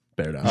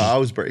bear down. I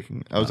was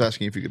breaking. I was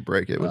asking if you could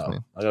break it with me.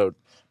 I go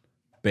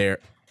bear.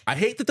 I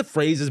hate that the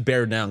phrase is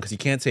bear down because you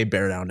can't say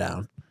bear down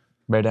down.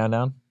 Bear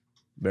down.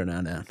 Bear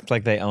down down. It's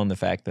like they own the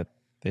fact that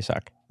they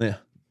suck. Yeah.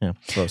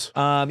 Close.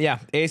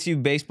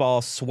 ASU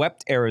baseball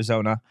swept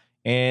Arizona,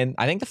 and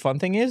I think the fun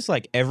thing is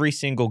like every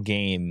single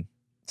game,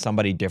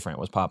 somebody different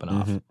was popping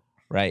off.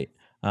 Right.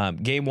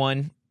 Game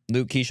 1,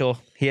 Luke Keeschel,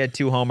 he had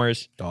 2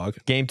 homers. Dog.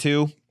 Game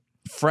 2,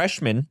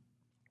 freshman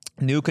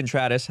New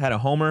Contreras had a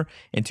homer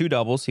and 2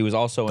 doubles. He was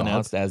also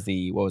announced as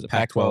the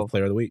Pac-12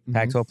 Player of the Week.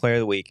 Pac-12 Player of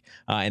the Week.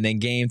 And then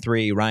Game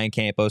 3, Ryan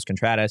Campos,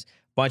 Contreras,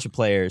 bunch of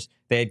players.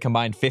 They had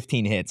combined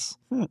 15 hits.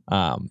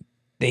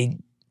 They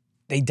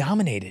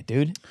dominated,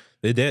 dude.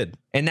 They did.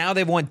 And now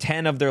they've won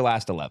 10 of their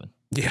last 11.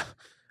 Yeah.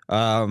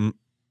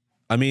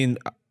 I mean,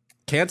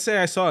 can't say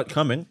I saw it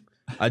coming.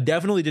 I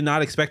definitely did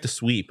not expect a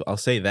sweep. I'll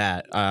say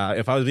that.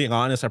 If I was being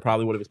honest, I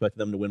probably would have expected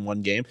them to win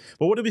 1 game.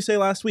 But what did we say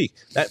last week?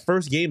 That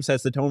first game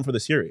sets the tone for the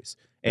series.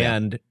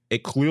 And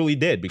it clearly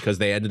did because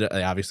they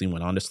obviously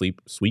went on to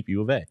sweep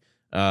U of A.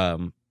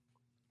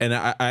 And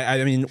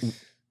I mean,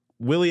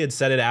 Willie had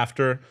said it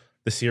after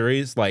the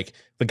series, like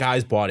the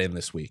guys bought in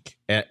this week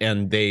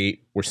and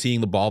they were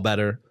seeing the ball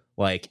better.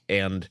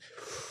 And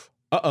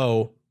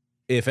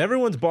if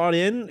everyone's bought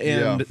in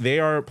and they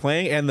are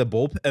playing and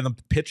the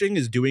pitching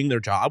is doing their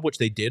job, which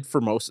they did for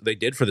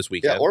this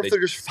weekend. Yeah, or if they're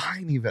just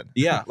fine even.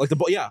 Yeah,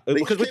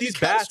 because with these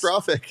bats,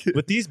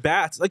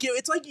 like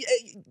it's like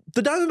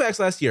the Diamondbacks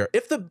last year.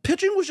 If the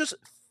pitching was just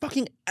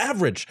fucking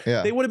average,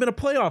 they would have been a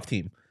playoff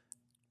team.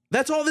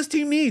 That's all this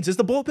team needs is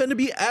the bullpen to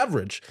be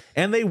average,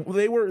 and they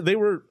were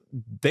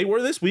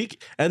this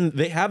week, and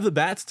they have the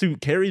bats to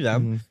carry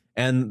them,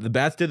 and the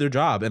bats did their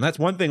job, and that's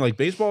one thing. Like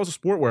baseball is a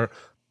sport where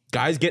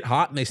guys get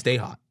hot and they stay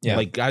hot. Yeah.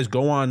 Like guys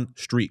go on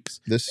streaks,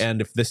 and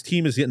if this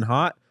team is getting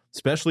hot,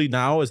 especially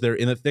now as they're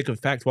in the thick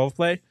of Pac-12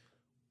 play,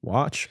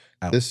 watch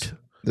out. This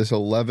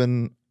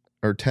 11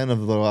 or 10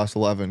 of the last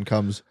 11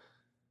 comes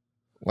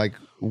like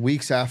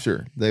weeks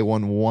after they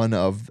won 1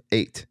 of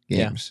 8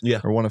 games,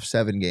 or 1 of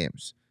 7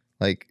 games.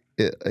 Like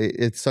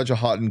it's such a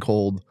hot and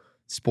cold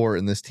sport,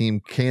 and this team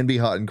can be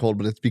hot and cold,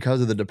 but it's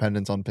because of the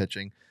dependence on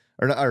pitching,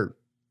 or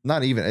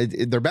not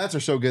even. Their bats are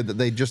so good that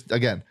they just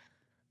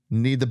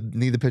need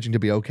the pitching to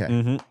be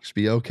okay. Just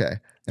be okay,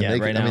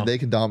 and they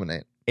can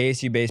dominate.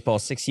 ASU baseball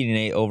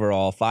 16-8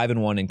 overall,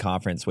 5-1 in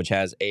conference, which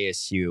has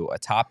ASU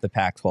atop the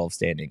Pac-12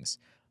 standings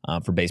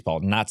for baseball.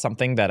 Not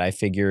something that I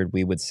figured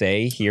we would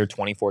say here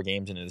 24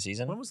 games into the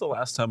season. When was the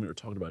last time we were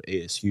talking about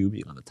ASU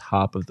being on the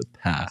top of the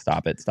pack?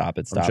 Stop it.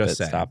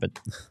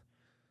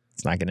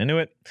 Let's not get into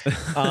it.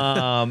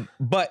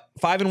 But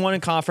 5-1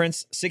 in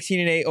conference,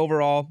 16-8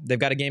 overall. They've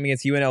got a game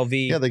against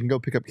UNLV. Yeah, they can go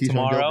pick up Keyshawn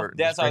tomorrow. Gilbert.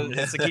 That's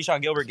the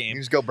Keyshawn Gilbert game.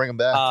 You just go bring them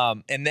back.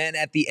 And then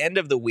at the end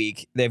of the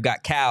week, they've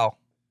got Cal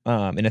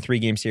in a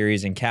 3-game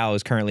series, and Cal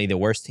is currently the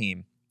worst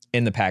team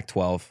in the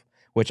Pac-12,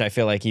 which I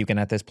feel like you can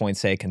at this point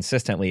say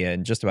consistently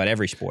in just about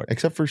every sport.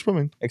 Except for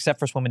swimming.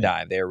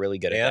 Dive. They are really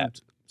good at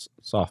that.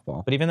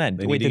 Softball. But even then,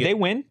 did they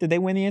win? Did they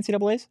win the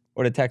NCAAs?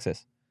 Or did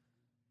Texas?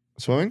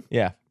 Swimming?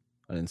 Yeah.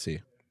 I didn't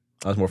see.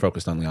 I was more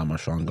focused on Leon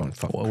Marchand going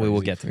fucking crazy. We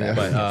will get to that.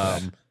 But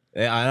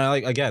I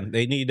like, again,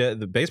 they need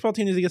the baseball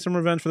team needs to get some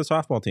revenge for the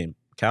softball team.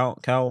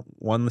 Cal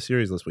won the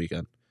series this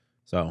weekend.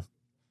 So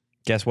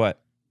guess what?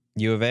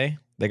 U of A,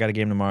 they got a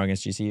game tomorrow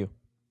against GCU.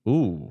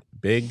 Ooh,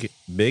 big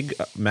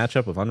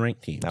matchup of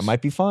unranked teams. That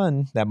might be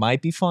fun.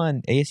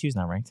 ASU's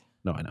not ranked.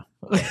 No, I know.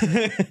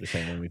 Just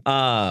saying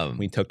when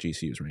we took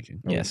GCU's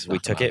ranking. Yes, we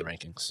took it.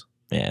 Rankings.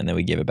 Yeah, and then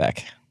we gave it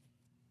back.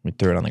 We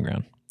threw it on the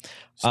ground.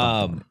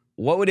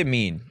 What would it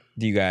mean,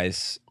 do you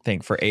guys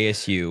think, for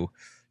ASU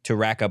to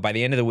rack up by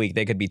the end of the week?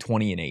 They could be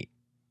 20-8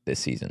 this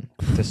season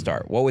to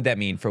start. What would that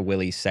mean for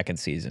Willie's second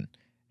season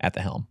at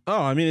the helm?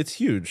 Oh, I mean, it's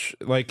huge.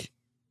 Like,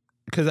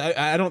 because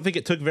I don't think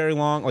it took very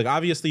long. Like,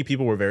 obviously,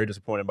 people were very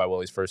disappointed by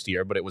Willie's first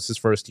year, but it was his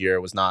first year.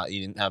 It was not.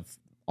 He didn't have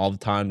all the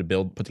time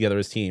to put together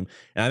his team,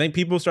 and I think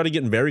people started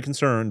getting very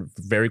concerned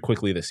very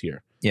quickly this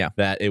year. Yeah,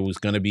 that it was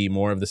going to be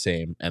more of the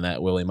same, and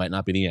that Willie might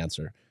not be the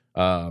answer.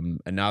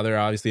 And now they're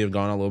obviously have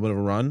gone on a little bit of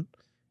a run.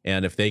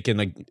 And if they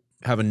can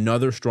have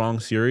another strong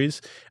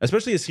series,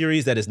 especially a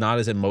series that is not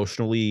as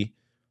emotionally,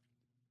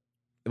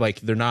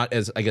 they're not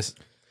as, I guess,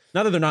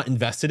 not that they're not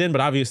invested in,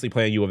 but obviously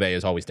playing U of A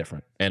is always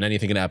different, and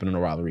anything can happen in a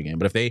rivalry game.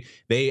 But if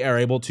they are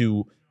able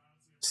to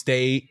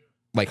stay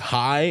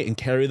high and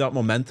carry that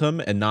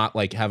momentum and not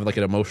have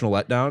an emotional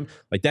letdown,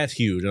 that's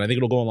huge. And I think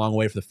it'll go a long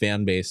way for the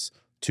fan base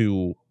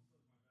to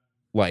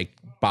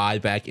buy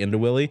back into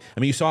Willie. I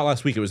mean, you saw it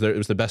last week. It was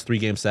the best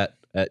 3-game set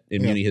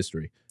in Muni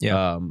history.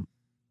 Yeah.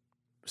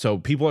 So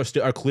people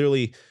are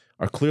clearly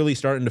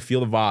starting to feel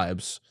the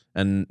vibes,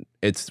 and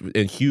it's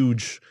a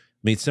huge. I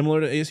mean, it's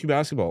similar to ASU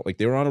basketball.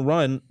 They were on a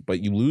run,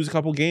 but you lose a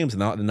couple games, and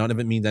none of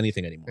it means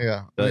anything anymore.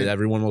 Yeah,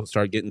 everyone will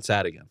start getting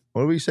sad again.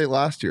 What did we say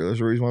last year? There's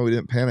a reason why we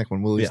didn't panic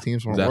when Willie's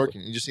teams weren't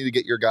working. You just need to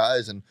get your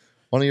guys, and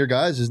one of your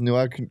guys is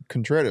Noah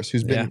Contreras,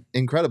 who's been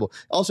incredible.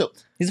 Also,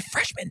 he's a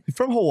freshman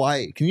from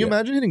Hawaii. Can you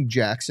imagine hitting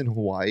Jackson,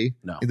 Hawaii?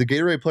 No, the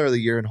Gatorade Player of the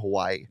Year in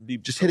Hawaii,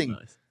 just hitting.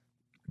 Nice.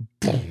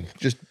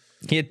 just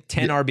He had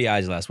 10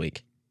 RBIs last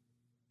week.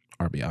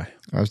 RBI.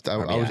 I was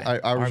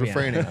RBI.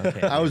 refraining.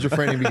 Okay. I was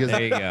refraining because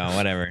There you go.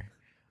 Whatever.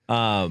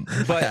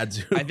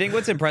 But I think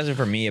what's impressive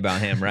for me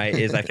about him, right,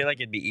 is I feel like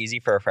it'd be easy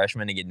for a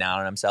freshman to get down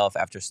on himself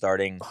after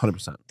starting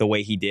 100%. the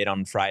way he did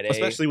on Friday.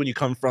 Especially when you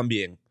come from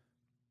being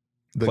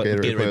the Gatorade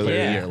Gatorade player of the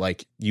Yeah. year.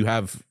 Like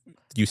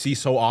you see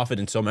so often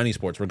in so many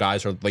sports where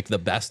guys are like the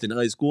best in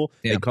high school.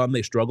 Yeah. They come,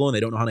 they struggle, and they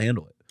don't know how to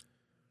handle it.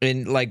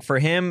 And like for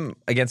him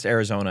against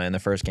Arizona in the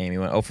first game, he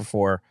went 0 for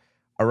 4.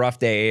 A rough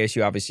day.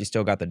 ASU obviously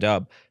still got the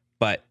dub,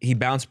 but he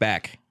bounced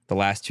back the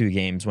last 2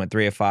 games, went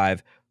 3 of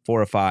 5,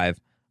 4 of 5,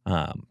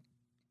 5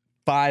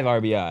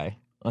 RBI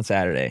on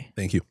Saturday.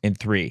 Thank you. And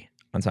 3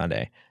 on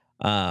Sunday.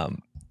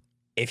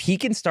 If he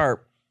can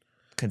start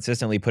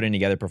consistently putting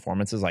together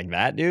performances like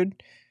that,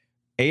 dude,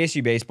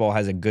 ASU baseball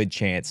has a good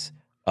chance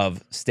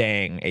of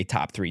staying a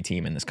top 3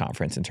 team in this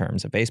conference in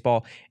terms of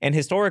baseball. And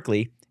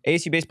historically,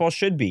 ASU baseball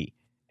should be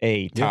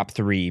a top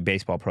 3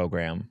 baseball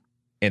program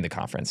in the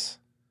conference.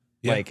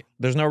 Yeah. Like,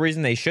 there's no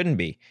reason they shouldn't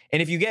be.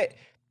 And if you get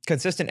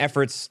consistent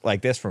efforts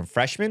like this from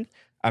freshmen,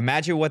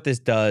 imagine what this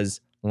does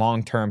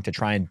long term to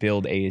try and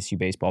build ASU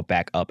baseball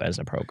back up as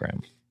a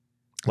program.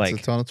 Like,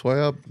 it's on its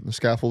way up. The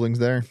scaffolding's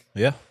there.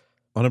 Yeah,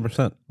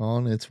 100%.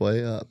 On its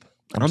way up.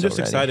 I'm so just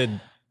ready.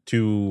 excited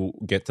to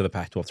get to the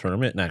Pac-12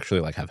 tournament and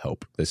actually like have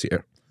hope this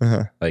year.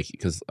 Uh-huh. Like,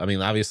 because I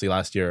mean, obviously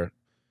last year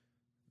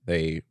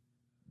they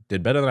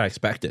did better than I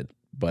expected,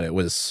 but it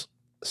was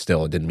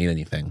still, it didn't mean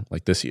anything.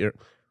 Like this year,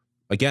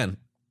 again,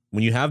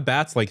 when you have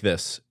bats like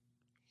this,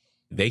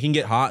 they can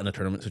get hot in a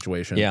tournament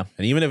situation. Yeah.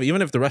 And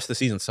even if the rest of the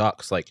season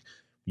sucks, like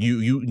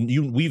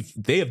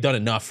they have done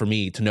enough for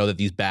me to know that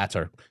these bats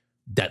are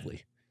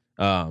deadly.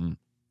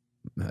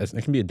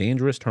 It can be a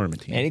dangerous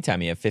tournament team.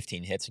 anytime you have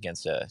 15 hits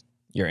against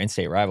your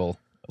in-state rival,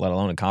 let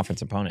alone a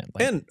conference opponent.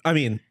 Like, And I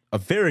mean, a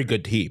very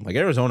good team. Like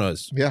Arizona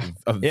is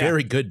a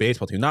very good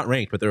baseball team. Not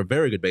ranked, but they're a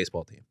very good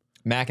baseball team.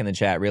 Mac in the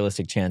chat,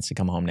 realistic chance to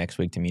come home next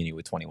week to Muni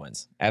with 20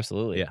 wins.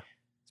 Absolutely. Yeah.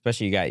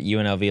 Especially you got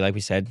UNLV, like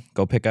we said.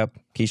 Go pick up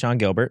Keyshawn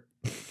Gilbert.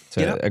 It's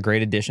a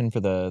great addition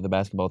for the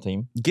basketball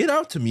team. Get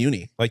out to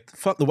Muni. Like,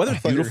 fuck, the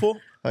weather's beautiful.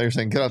 I thought you were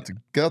saying get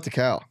out to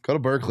Cal. Go to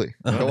Berkeley.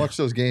 Go watch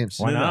those games.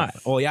 Why not?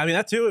 Well, yeah, I mean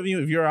that too.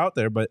 If you're out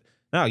there, but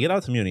no, get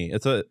out to Muni.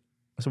 It's a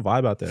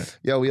vibe out there.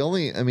 Yeah,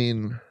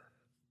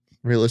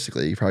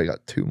 realistically, you probably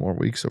got 2 more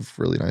weeks of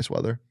really nice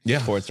weather. Yeah,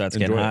 Before it starts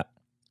getting Enjoy it. hot.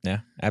 Yeah,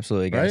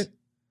 absolutely, guys.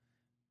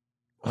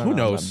 Right? Who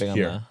knows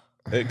here?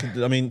 It could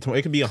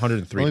be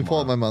 103. Let me pull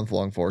up my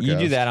month-long forecast. You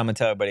do that, I'm going to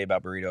tell everybody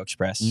about Burrito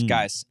Express.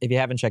 Guys, if you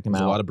haven't checked them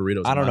There's out, a lot of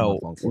burritos. I don't in my know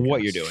month-long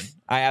what you're forecast.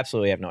 doing. I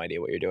absolutely have no idea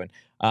what you're doing.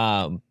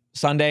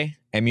 Sunday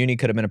at Muni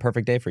could have been a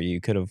perfect day for you. You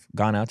could have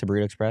gone out to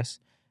Burrito Express,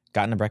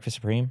 gotten a breakfast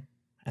supreme,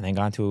 and then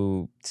gone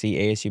to see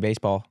ASU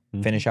baseball,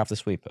 finish off the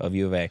sweep of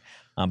U of A.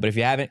 But if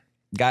you haven't,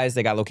 guys,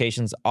 they got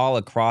locations all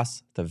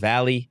across the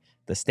valley.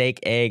 The steak,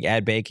 egg,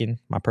 add bacon,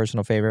 my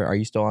personal favorite. Are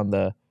you still on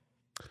the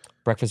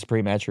breakfast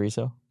supreme, add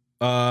chorizo?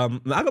 I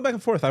go back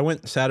and forth. I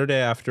went Saturday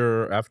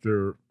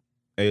after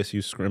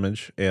ASU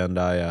scrimmage, and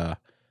I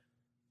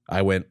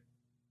went.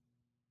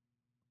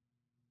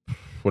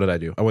 What did I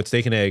do? I went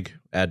steak and egg,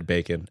 add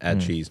bacon,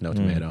 add cheese, no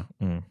tomato.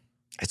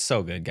 It's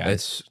so good, guys.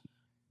 It's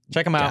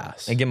Check them out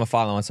gas. and give them a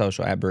follow on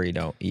social at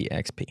Burrito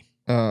EXP.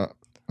 I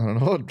don't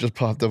know what just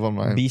popped up on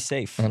mine. Be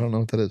safe. I don't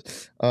know what that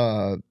is.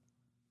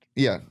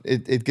 Yeah,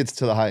 it gets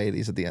to the high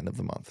 80s at the end of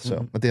the month.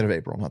 So at the end of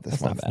April, not this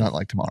That's not month, bad. not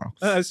like tomorrow.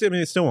 I mean,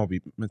 it still won't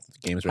be. The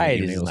games are in High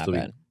the 80s evening. is It'll not still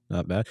bad. be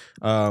not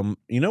bad.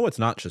 You know what's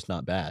not just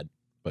not bad,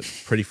 but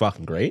pretty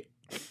fucking great?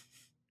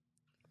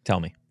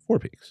 Tell me. 4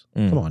 Peaks.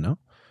 Come on now.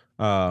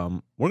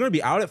 We're gonna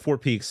be out at 4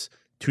 Peaks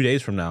 2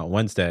 days from now,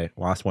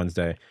 last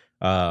Wednesday.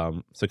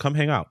 So come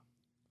hang out.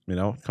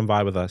 Come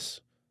vibe with us.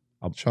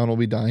 Sean will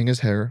be dyeing his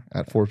hair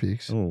at 4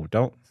 Peaks. Oh,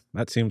 don't.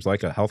 That seems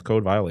like a health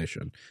code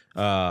violation.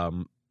 You're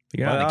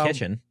not in the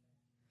kitchen.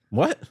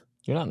 What?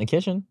 You're not in the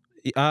kitchen.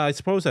 I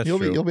suppose that's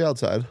true. You'll be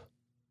outside.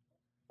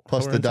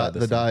 Plus We're the inside dye,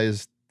 this the thing. dye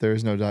is there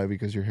is no dye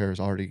because your hair is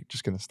already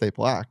just going to stay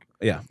black.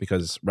 Yeah,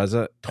 because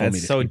Reza told That's me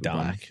to so keep it dumb.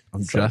 black.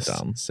 I'm So just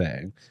dumb.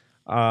 saying.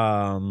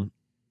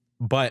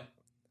 But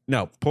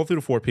no, pull through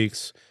to 4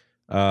 Peaks.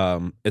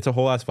 It's a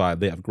whole ass vibe.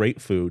 They have great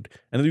food.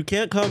 And if you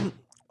can't come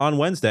on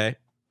Wednesday,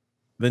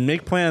 then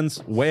make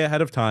plans way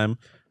ahead of time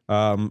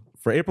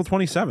for April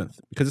 27th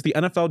because it's the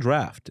NFL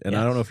draft. And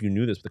I don't know if you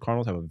knew this, but the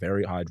Cardinals have a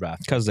very high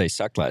draft. Because they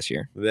sucked last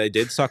year. They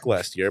did suck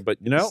last year, but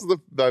This is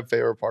my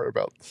favorite part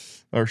about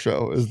our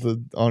show is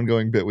the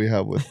ongoing bit we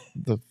have with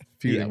the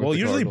feuding. yeah. with Well, the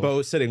usually Cardinals.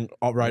 Bo's sitting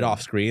right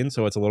off screen,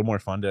 so it's a little more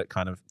fun to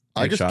kind of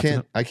I take just shots at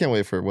can't. I can't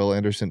wait for Will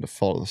Anderson to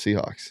fall to the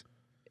Seahawks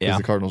because Yeah.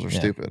 the Cardinals are Yeah.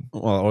 stupid. him.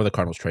 Well, or the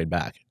Cardinals trade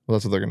back. Well,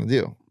 that's what they're going to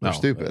do. They're Oh,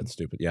 stupid. that's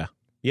stupid. Yeah.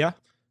 Yeah.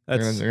 They're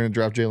That's going to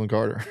draft Jalen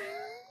Carter.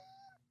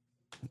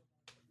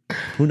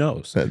 who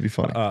knows. That'd be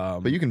funny.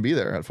 But you can be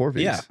there at 4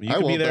 Peaks. Yeah, you I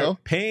can be won't, there. though.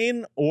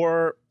 Pain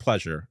or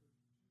pleasure.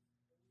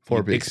 4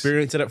 You Peaks.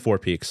 Experience it at 4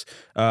 Peaks.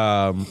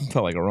 Felt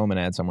like a Roman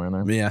ad somewhere in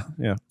there. Yeah,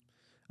 yeah.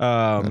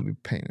 That'd be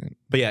pain.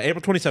 But yeah,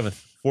 April 27th,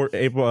 4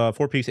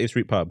 Peaks 8th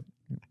Street Pub.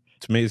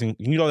 It's amazing.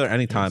 You can go there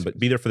anytime, but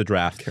be there for the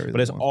draft. Carry But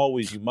the as one.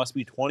 always, you must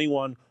be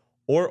 21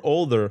 or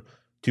older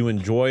to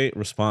enjoy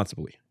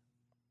responsibly.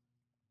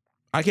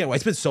 I can't wait.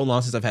 It's been so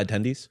long since I've had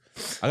tendies.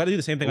 I got to do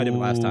the same thing I did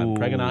last time.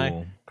 Craig and I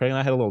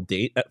had a little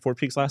date at Fort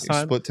Peaks last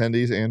time. Split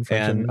tendies and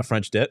French and a onions.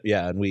 French dip.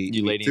 Yeah, and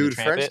You lady in the Dude,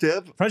 Tramp French it?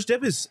 dip. French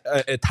dip is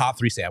a top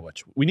 3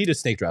 sandwich. We need a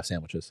steak draft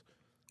sandwiches.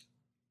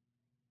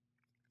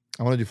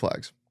 I want to do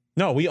flags.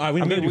 No, we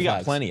mean, do we got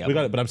flags. plenty of We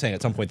got them. it, but I'm saying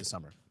at some point this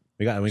summer.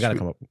 We got to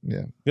come up.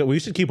 Yeah. Yeah, we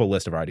should keep a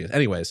list of our ideas.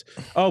 Anyways,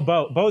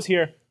 Bo's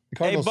here. The Hey,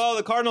 Cardinals, Bo,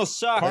 the Cardinals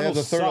suck. they have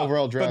the third suck.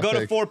 overall But draft go to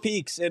pick. Four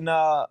Peaks and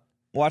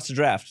watch the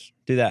draft.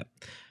 Do that.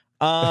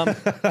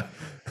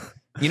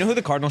 You know who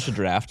the Cardinals should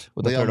draft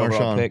with the Leon third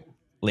overall Marchand. pick?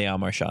 Leon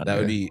Marchand. That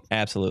would be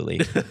Absolutely.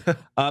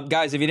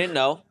 Guys, if you didn't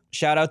know,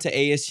 shout out to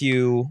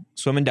ASU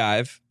Swim and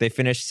Dive. They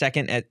finished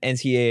second at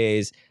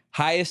NCAA's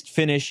highest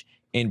finish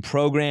in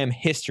program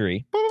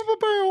history.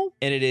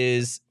 And it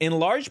is in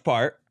large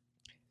part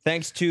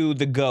thanks to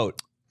the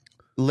GOAT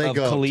of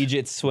Legoat.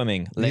 collegiate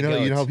swimming. You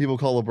know how people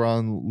call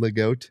LeBron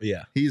Legoat?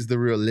 yeah. He's the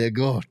real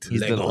Legoat.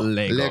 He's the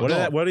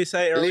Lego. What did he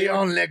say earlier?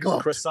 Leon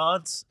Legoat.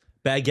 Croissants,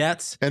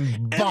 baguettes, And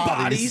and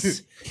bodies.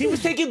 bodies. He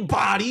was taking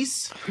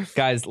bodies.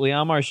 Guys,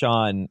 Leon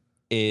Marchand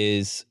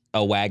is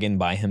a wagon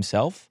by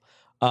himself.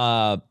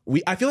 I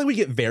feel like we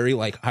get very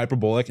like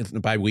hyperbolic,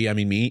 and by we I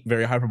mean me,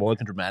 very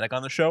hyperbolic and dramatic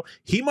on the show.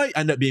 He might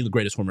end up being the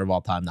greatest swimmer of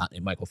all time, not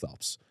named Michael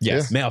Phelps.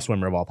 Yes. Male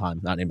swimmer of all time,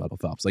 not named Michael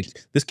Phelps. Like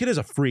this kid is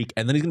a freak,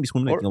 and then he's gonna be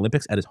swimming in the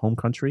Olympics at his home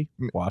country.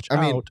 Watch I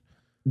mean, out.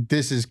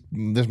 This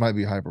might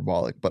be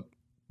hyperbolic, but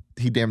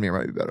he damn near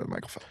might be better than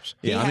Michael Phelps.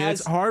 Yeah, I mean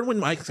it's hard when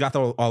Mike's got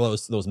all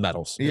those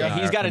medals. Yeah,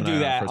 He's got to coming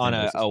do out that on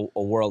first name basis.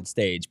 a world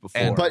stage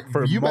before. And- But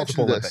for you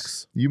multiple mentioned this.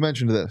 Olympics. You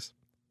mentioned this.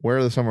 Where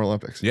are the Summer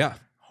Olympics? Yeah,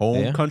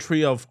 home Yeah.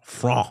 country of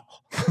France.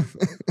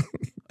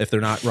 If they're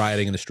not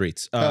rioting in the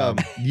streets,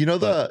 You know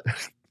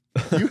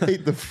you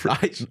hate the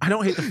French. I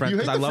don't hate the French You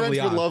hate because I the love French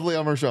Leon. but love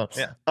Leon Marchand.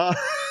 Yeah. Uh,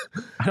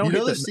 I don't You know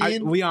hate the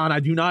scene- Leon. I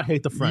do not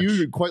hate the French.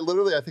 You quite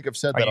literally, I think I've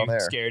said Are that you on air.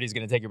 scared he's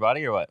going to take your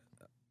body or what?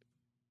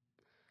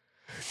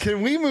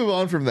 Can we move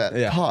on from that?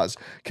 Yeah. Pause.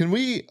 Can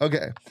we?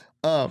 Okay.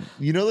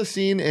 You know the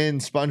scene in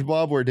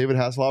SpongeBob where David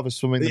Hasselhoff is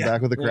swimming the Yeah.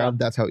 back with the crowd? Yeah.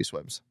 That's how he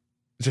swims.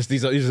 Just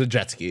he's a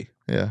jet ski.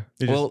 Yeah.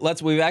 Well,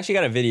 we've actually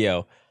got a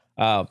video.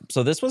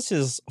 So this was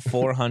his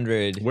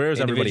 400 Where is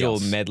everybody individual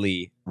else?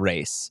 medley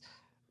race,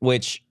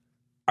 which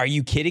are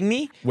you kidding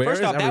me? Where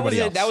First is off, everybody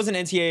else? that was an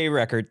NCAA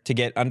record to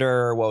get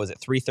under, what was it,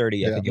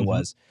 330, I Yeah. think it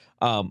was.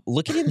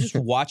 Look at him just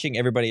watching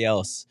everybody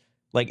else.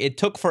 Like, it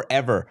took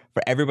forever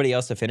for everybody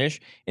else to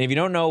finish. And if you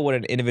don't know what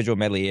an individual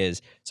medley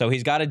is, so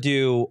he's got to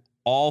do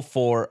all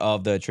 4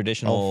 of the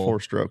traditional. All 4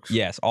 strokes.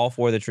 Yes, all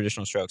 4 of the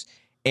traditional strokes.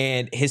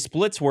 And his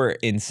splits were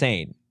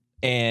insane.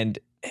 And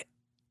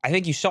I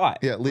think you saw it.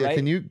 Yeah, Leah, right?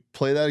 can you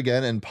play that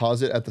again and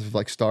pause it at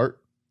the start?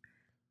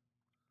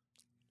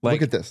 Like,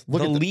 Look at this.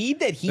 Look the at lead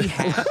that he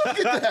has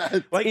Look at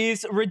that. Like-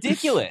 is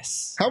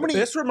ridiculous. How many?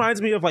 This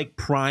reminds me of like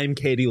prime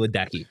Katie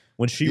Ledecky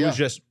when she Yeah. was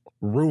just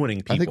ruining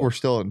people. I think we're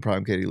still in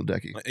prime Katie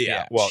Ledecky.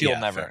 She'll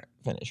never fair.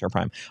 finish her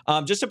prime.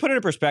 Just to put it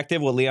in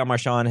perspective, what Leon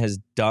Marchand has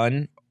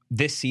done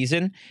this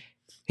season,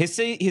 his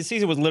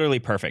season was literally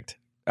perfect.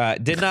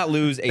 Did not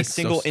lose a It's so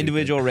single stupid.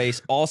 individual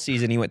race all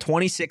season. He went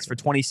 26 for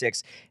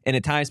 26 in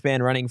a time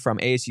span running from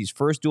ASU's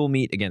first dual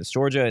meet against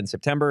Georgia in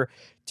September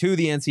to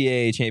the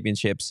NCAA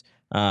championships.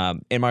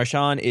 And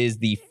Marchand is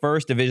the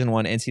first Division I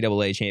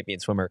NCAA champion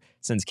swimmer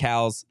since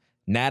Cal's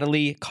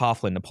Natalie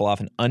Coughlin to pull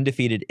off an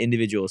undefeated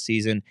individual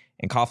season.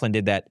 And Coughlin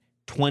did that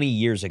 20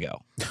 years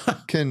ago.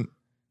 Can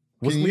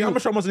Leon you-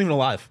 Marchand wasn't even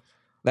alive.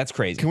 That's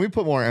crazy. Can we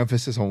put more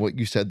emphasis on what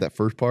you said that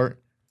first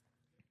part?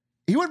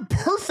 He went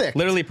perfect.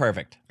 Literally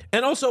perfect.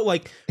 And also,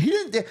 like, He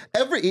didn't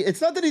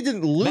it's not that he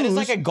didn't lose. That is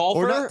like a or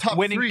golfer not top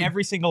winning 3.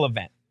 every single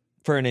event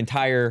for an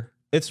entire.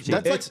 it's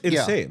That's like-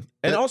 insane.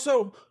 And That-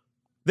 also,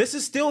 this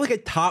is still like a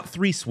top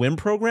 3 swim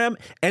program,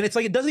 and it's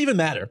like it doesn't even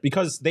matter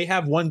because they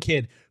have one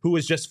kid who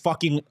is just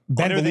fucking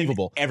Better than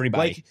unbelievable.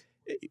 everybody.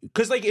 Like,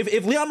 because like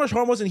if Leon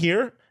Marchand wasn't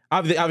here,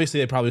 obviously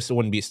they probably still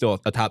wouldn't be still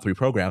a top 3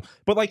 program.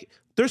 But like,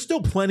 there's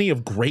still plenty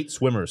of great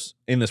swimmers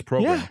in this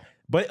program. Yeah.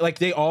 But like,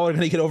 they all are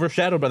going to get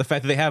overshadowed by the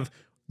fact that they have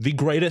the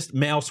greatest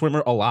male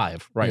swimmer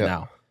alive right Yeah.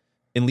 now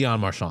in Leon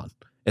Marchand.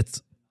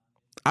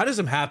 I just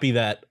am happy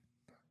that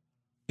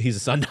he's a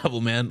Sun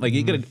Devil, man. Like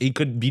he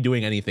could be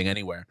doing anything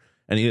anywhere,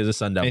 and he is a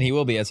Sun Devil. And he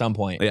will be at some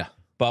point. Yeah.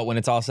 But when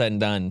it's all said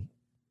and done,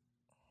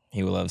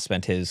 he will have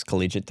spent his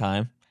collegiate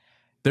time.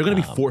 They're going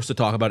to be forced to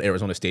talk about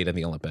Arizona State in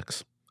the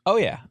Olympics. Oh,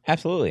 yeah.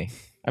 Absolutely.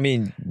 I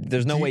mean,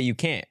 there's no Do you- way you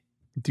can't.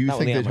 Do you Not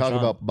with think they Leon talk Marchand.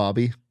 about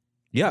Bobby?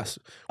 Yes.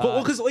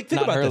 Well, because like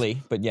think Not about Hurley,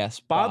 this. but yes.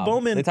 Bob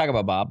Bowman- They talk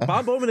about Bob.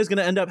 Bob Bowman is going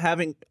to end up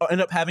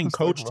having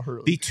coached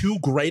Hurley. the 2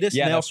 greatest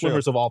Yeah, male that's true.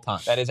 swimmers of all time.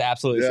 That is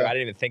absolutely Yeah. true. I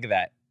didn't even think of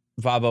that.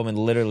 Bob Bowman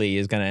literally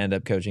is going to end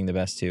up coaching the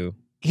best 2.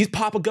 He's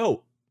Papa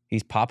Goat.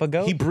 He's Papa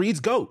Goat? He breeds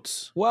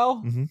goats.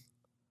 Well,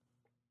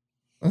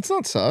 That's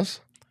not sus.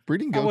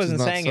 Breeding I goats wasn't is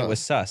not saying sus. it was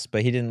sus,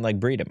 but he didn't like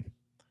breed him.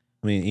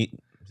 I mean, he's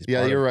Yeah,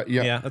 part you're of- right.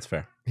 Yeah. that's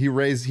fair. He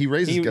raises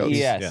goats.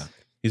 Yes. Yeah,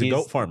 he's a He's-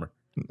 goat farmer.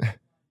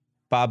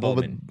 Bob Well,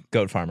 but- Bowman,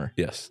 goat farmer.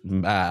 Yes.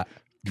 Ba.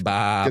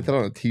 Get that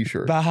on a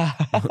t-shirt. Ba.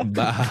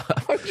 Ba.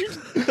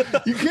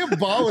 You can't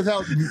ba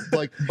without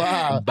like ba.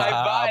 I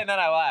buy and then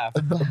I laugh.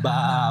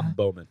 Bob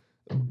Bowman.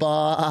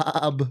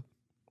 Bob.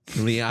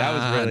 Leon. That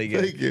was really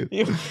good. Thank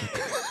you.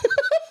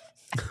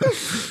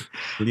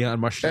 Leon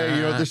Marchand. Hey,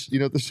 you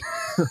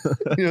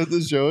know what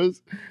this show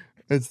is?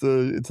 It's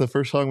the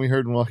first song we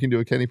heard when walking to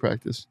a Kenny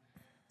practice.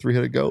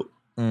 3-headed goat.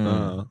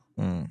 Mm.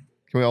 Can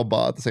we all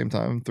ba at the same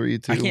time? 3,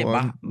 2, I can't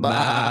 1. ba.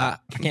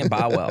 I can't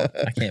ba well.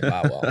 I can't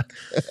ba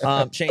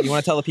well. Shane, you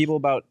want to tell the people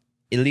about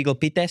illegal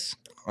pites?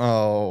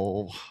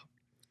 Oh,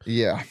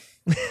 yeah.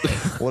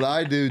 What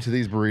I do to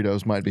these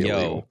burritos might be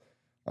illegal.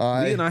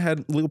 Lee and I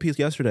had legal piece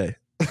yesterday.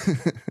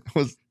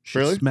 was Shit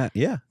really? smack-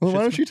 yeah. Well, why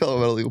Shit don't you tell them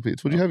about illegal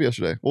pizza? What'd you have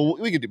yesterday? Well,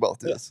 we could do both.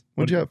 Yes.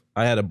 What'd you have?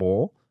 I had a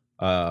bowl,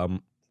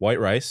 white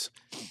rice.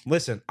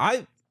 Listen,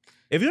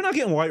 if you're not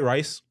getting white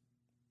rice,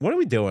 what are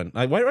we doing?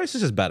 Like, white rice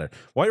is just better.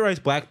 White rice,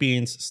 black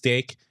beans,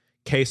 steak,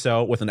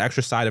 queso with an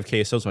extra side of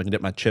queso so I can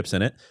dip my chips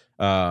in it.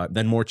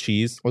 Then more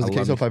cheese. Was I the love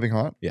queso it. piping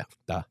hot? Yeah.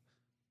 Duh.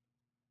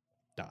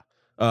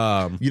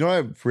 You know what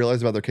I've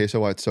realized about their queso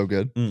why it's so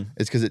good? Mm.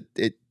 It's because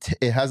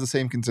it has the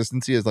same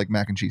consistency as like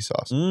mac and cheese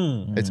sauce.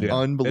 It's Yeah.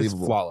 unbelievable.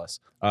 It's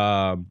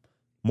flawless.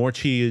 More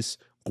cheese,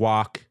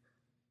 guac,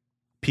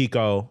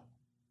 pico,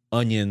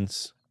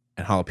 onions,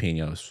 and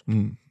jalapenos.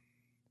 Mm.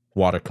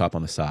 Water cup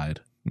on the side.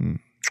 Mm.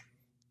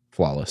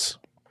 Flawless.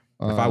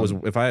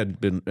 If I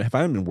hadn't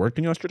been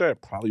working yesterday, I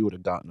probably would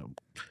have gotten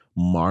a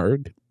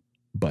marg.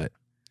 But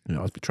I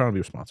was trying to be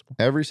responsible.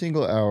 Every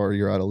single hour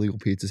you're at Illegal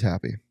Pete's is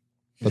happy.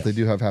 But they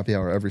do have happy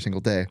hour every single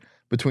day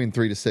between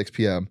 3 to 6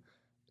 p.m.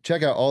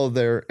 Check out all of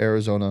their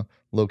Arizona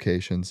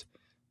locations.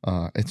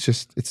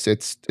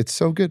 It's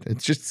so good.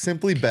 It's just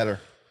simply better.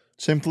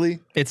 Simply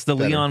It's the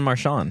better. Leon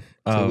Marchand.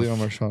 So Leon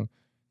Marchand.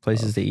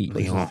 Places to eat.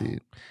 Places to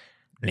eat.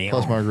 Leon.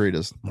 Plus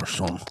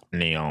margaritas.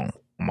 Leon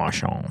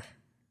Marchand.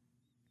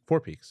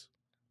 Four Peaks.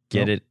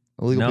 Get it?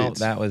 Illegal No, Pete's.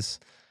 that was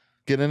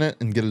Get in it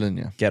and get it in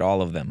you. get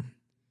all of them.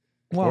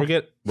 Or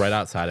get right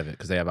outside of it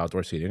because they have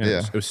outdoor seating. Yeah.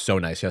 It was so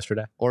nice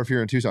yesterday. Or if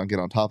you're in Tucson, get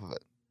on top of it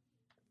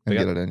and They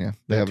get got- it in you.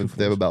 they They got have two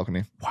they have a floors.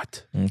 balcony.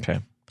 What? Okay.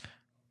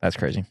 That's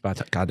crazy.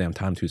 About goddamn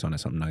time Tucson is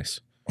something nice.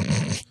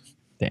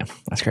 Damn,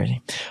 that's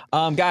crazy.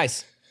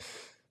 Guys,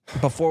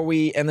 before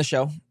we end the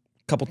show,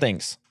 couple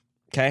things.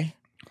 Okay?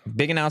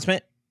 Big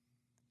announcement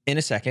in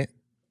a second.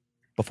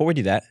 Before we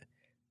do that,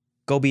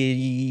 go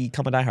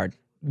become a diehard.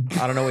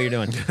 I don't know what you're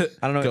doing.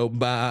 I don't know. Go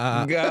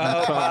by.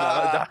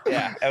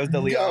 Yeah, that was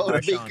the Leon Go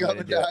Marchand become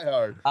way a to do it.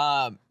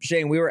 diehard.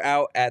 Shane, we were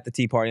out at the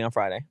tea party on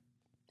Friday.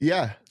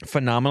 Yeah,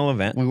 Phenomenal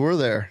event. we were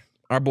there.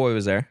 Our boy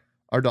was there.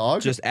 Our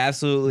dog, Just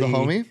absolutely the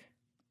homie,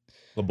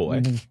 The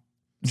boy.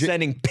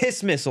 sending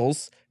piss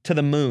missiles to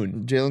the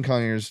moon. Jalen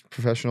Conyers,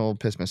 professional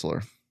piss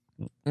missiler.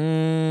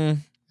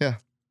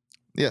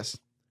 Yes.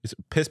 He's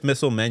a piss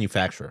missile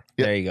manufacturer.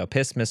 Yep. There you go.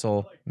 Piss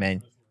missile,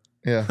 man.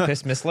 Yeah.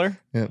 Piss missler?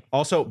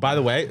 Also, by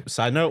the way,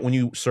 side note, when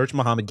you search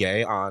Muhammad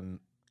Gay on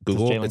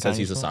Google, Jalen it says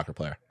he's a Conyers soccer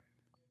player.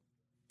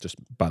 Just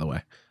by the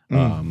way.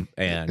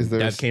 And Is there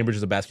Dev Cambridge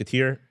is a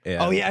basketeer. And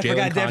Oh, yeah, I Jalen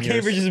forgot Dev Conyers-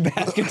 Cambridge is a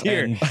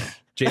basketeer. and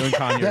Jalen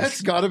Conyers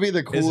That's got to be the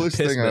is a coolest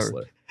piss thing ever.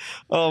 missler.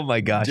 Oh,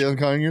 my gosh. Jalen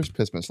Conyers,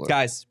 piss missiler.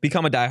 Guys,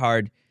 become a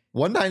diehard.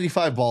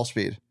 195 ball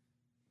speed.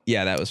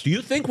 Yeah, that was. Do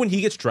you think when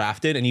he gets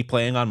drafted and he's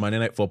playing on Monday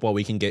Night Football,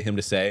 we can get him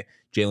to say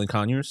Jalen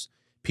Conyers,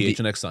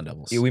 PHNX Sun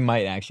Devils? We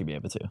might actually be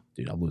able to.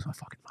 Dude, I'll lose my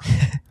fucking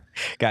mind.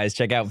 Guys,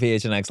 check out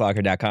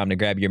phnxlocker.com to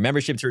grab your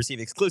membership to receive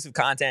exclusive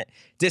content,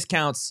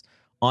 discounts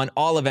on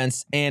all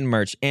events and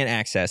merch, and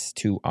access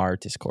to our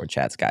Discord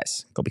chats.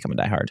 Guys, go become a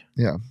diehard.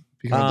 Yeah.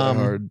 Become a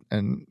diehard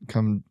and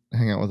come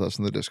hang out with us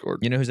in the Discord.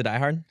 You know who's a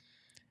diehard?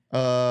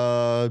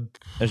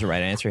 There's a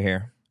right answer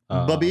here.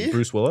 Bubby?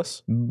 Bruce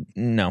Willis.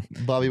 No.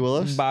 Bobby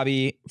Willis.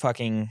 Bobby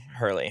fucking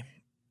Hurley.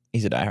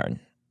 He's a diehard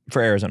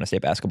for Arizona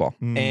State basketball.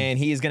 And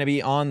he is going to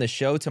be on the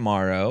show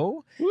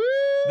tomorrow. Woo!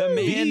 The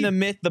man, the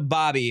myth, the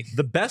Bobby.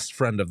 The best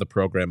friend of the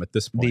program at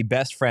this point. The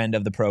best friend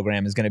of the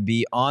program is going to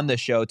be on the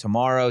show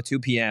tomorrow, 2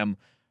 p.m.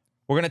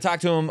 We're going to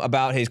talk to him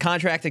about his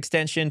contract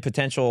extension,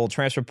 potential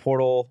transfer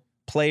portal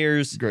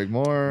players. Greg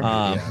Moore.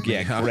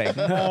 Greg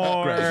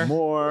Moore. Greg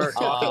Moore.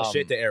 Talking Um,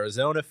 shit to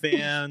Arizona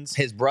fans.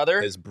 His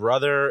brother. His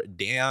brother,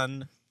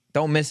 Dan.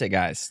 Don't miss it,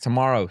 guys.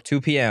 Tomorrow,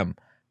 2 p.m.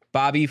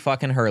 Bobby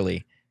fucking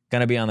Hurley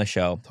going to be on the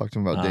show. Talk to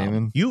him about um,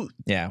 Damon. You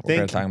Yeah, we're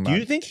going to talk do about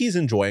you think he's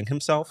enjoying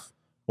himself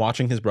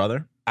watching his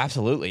brother?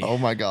 Absolutely. Oh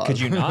my God. Could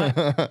you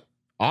not?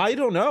 I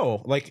don't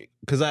know. Like,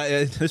 because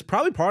there's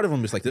probably part of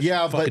him is like, this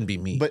Yeah, should fucking but- be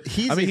me. But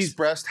he's I mean,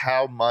 expressed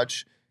how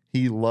much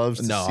he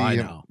loves to No, see I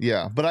him. know.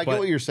 Yeah, but I get But-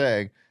 what you're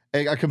saying.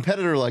 A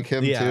competitor like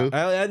him yeah, too.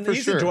 and for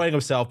he's sure. enjoying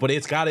himself, but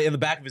it's got it in the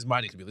back of his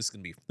mind. He could be, this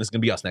is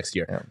gonna be us next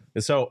year. Yeah.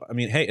 And so, I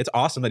mean, hey, it's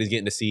awesome that he's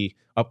getting to see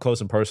up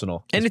close and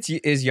personal. And it's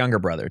his younger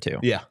brother, too.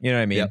 Yeah. You know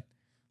what I mean? Yep.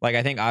 Like,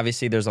 I think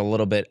obviously there's a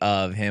little bit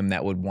of him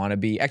that would want to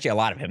be, actually a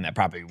lot of him that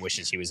probably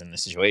wishes he was in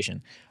this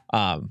situation.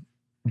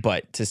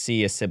 But to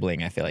see a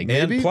sibling, I feel like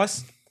Maybe. And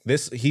plus,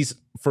 he's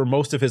for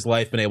most of his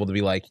life been able to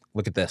be like,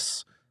 look at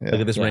this. Yeah.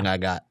 Look at this ring I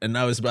got. And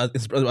I was about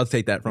to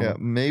take that from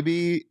him.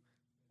 Maybe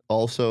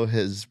also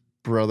his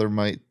brother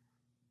might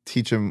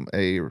teach him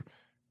a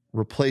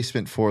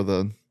replacement for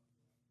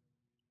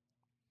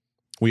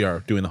We are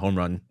doing the home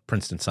run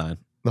Princeton sign.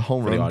 the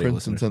home For the run audio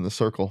Princeton's listeners. in the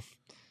circle.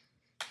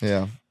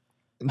 Yeah.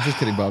 Just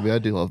kidding, Bobby. I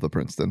do love the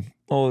Princeton.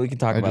 Well, we can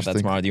talk I about just that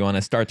think- tomorrow. Do you want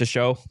to start the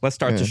show? Let's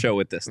start the show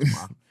with this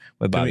tomorrow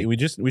with Bobby. We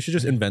should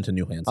just invent a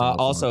new hand sign.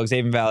 Also,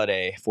 Xavier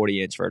Valade,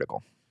 40-inch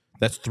vertical.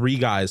 That's 3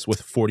 guys with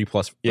 40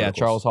 plus. Yeah, verticals.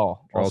 Charles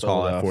Hall. Charles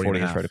Hall at 40 and a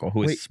 40-inch half. vertical,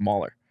 who is Wait.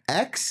 smaller.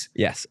 X?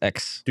 Yes,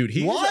 X. Dude,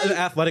 he's What? an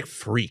athletic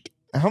freak.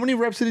 How many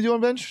reps did he do on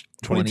bench?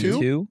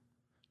 22?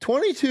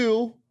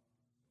 22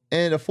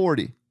 and a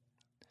 40.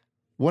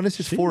 When is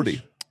his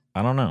 40?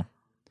 I don't know.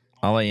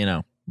 I'll let you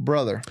know.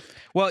 Brother.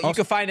 Well, you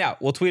can find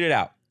out. We'll tweet it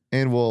out.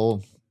 And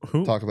we'll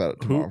Who talk about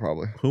it tomorrow,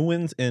 probably. Who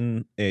wins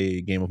in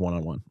a game of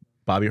one-on-one?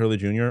 Bobby Hurley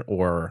Jr.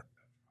 or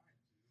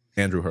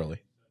Andrew Hurley?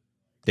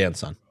 Dan's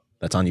son.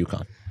 That's on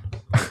UConn.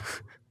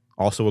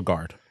 Also a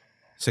guard.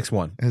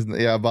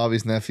 6'1".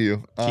 Bobby's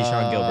nephew.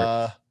 Keyshawn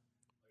Gilbert.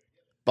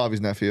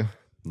 Bobby's nephew.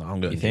 No, I'm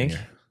going You think?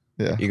 junior.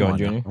 Yeah. You Come going on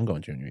now. junior? I'm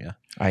going junior, yeah.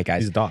 All right,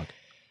 guys. He's a dog.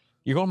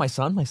 You're going with my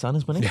son? My son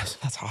is winning? Yes.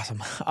 That's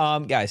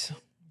awesome. Guys.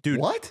 Dude,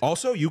 What?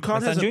 Also, My UConn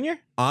son has an Junior?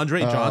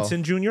 Andre Oh.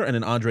 Johnson Jr. and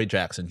an Andre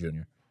Jackson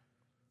Jr.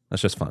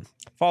 That's just fun.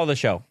 Follow the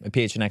show at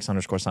PHNX_son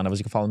of us.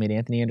 You can follow me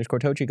at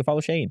Anthony_Tochi. You can follow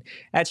Shane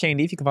at Shane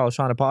D. You can follow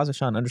Sean at Pause at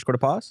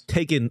Sean_Pause.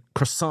 Taking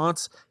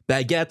croissants,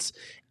 baguettes,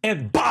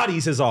 and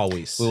bodies as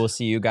always. We will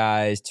see you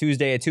guys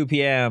Tuesday at 2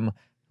 p.m.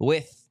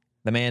 with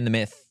the man, the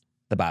myth,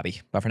 the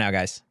Bobby. But for now,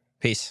 guys,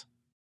 peace.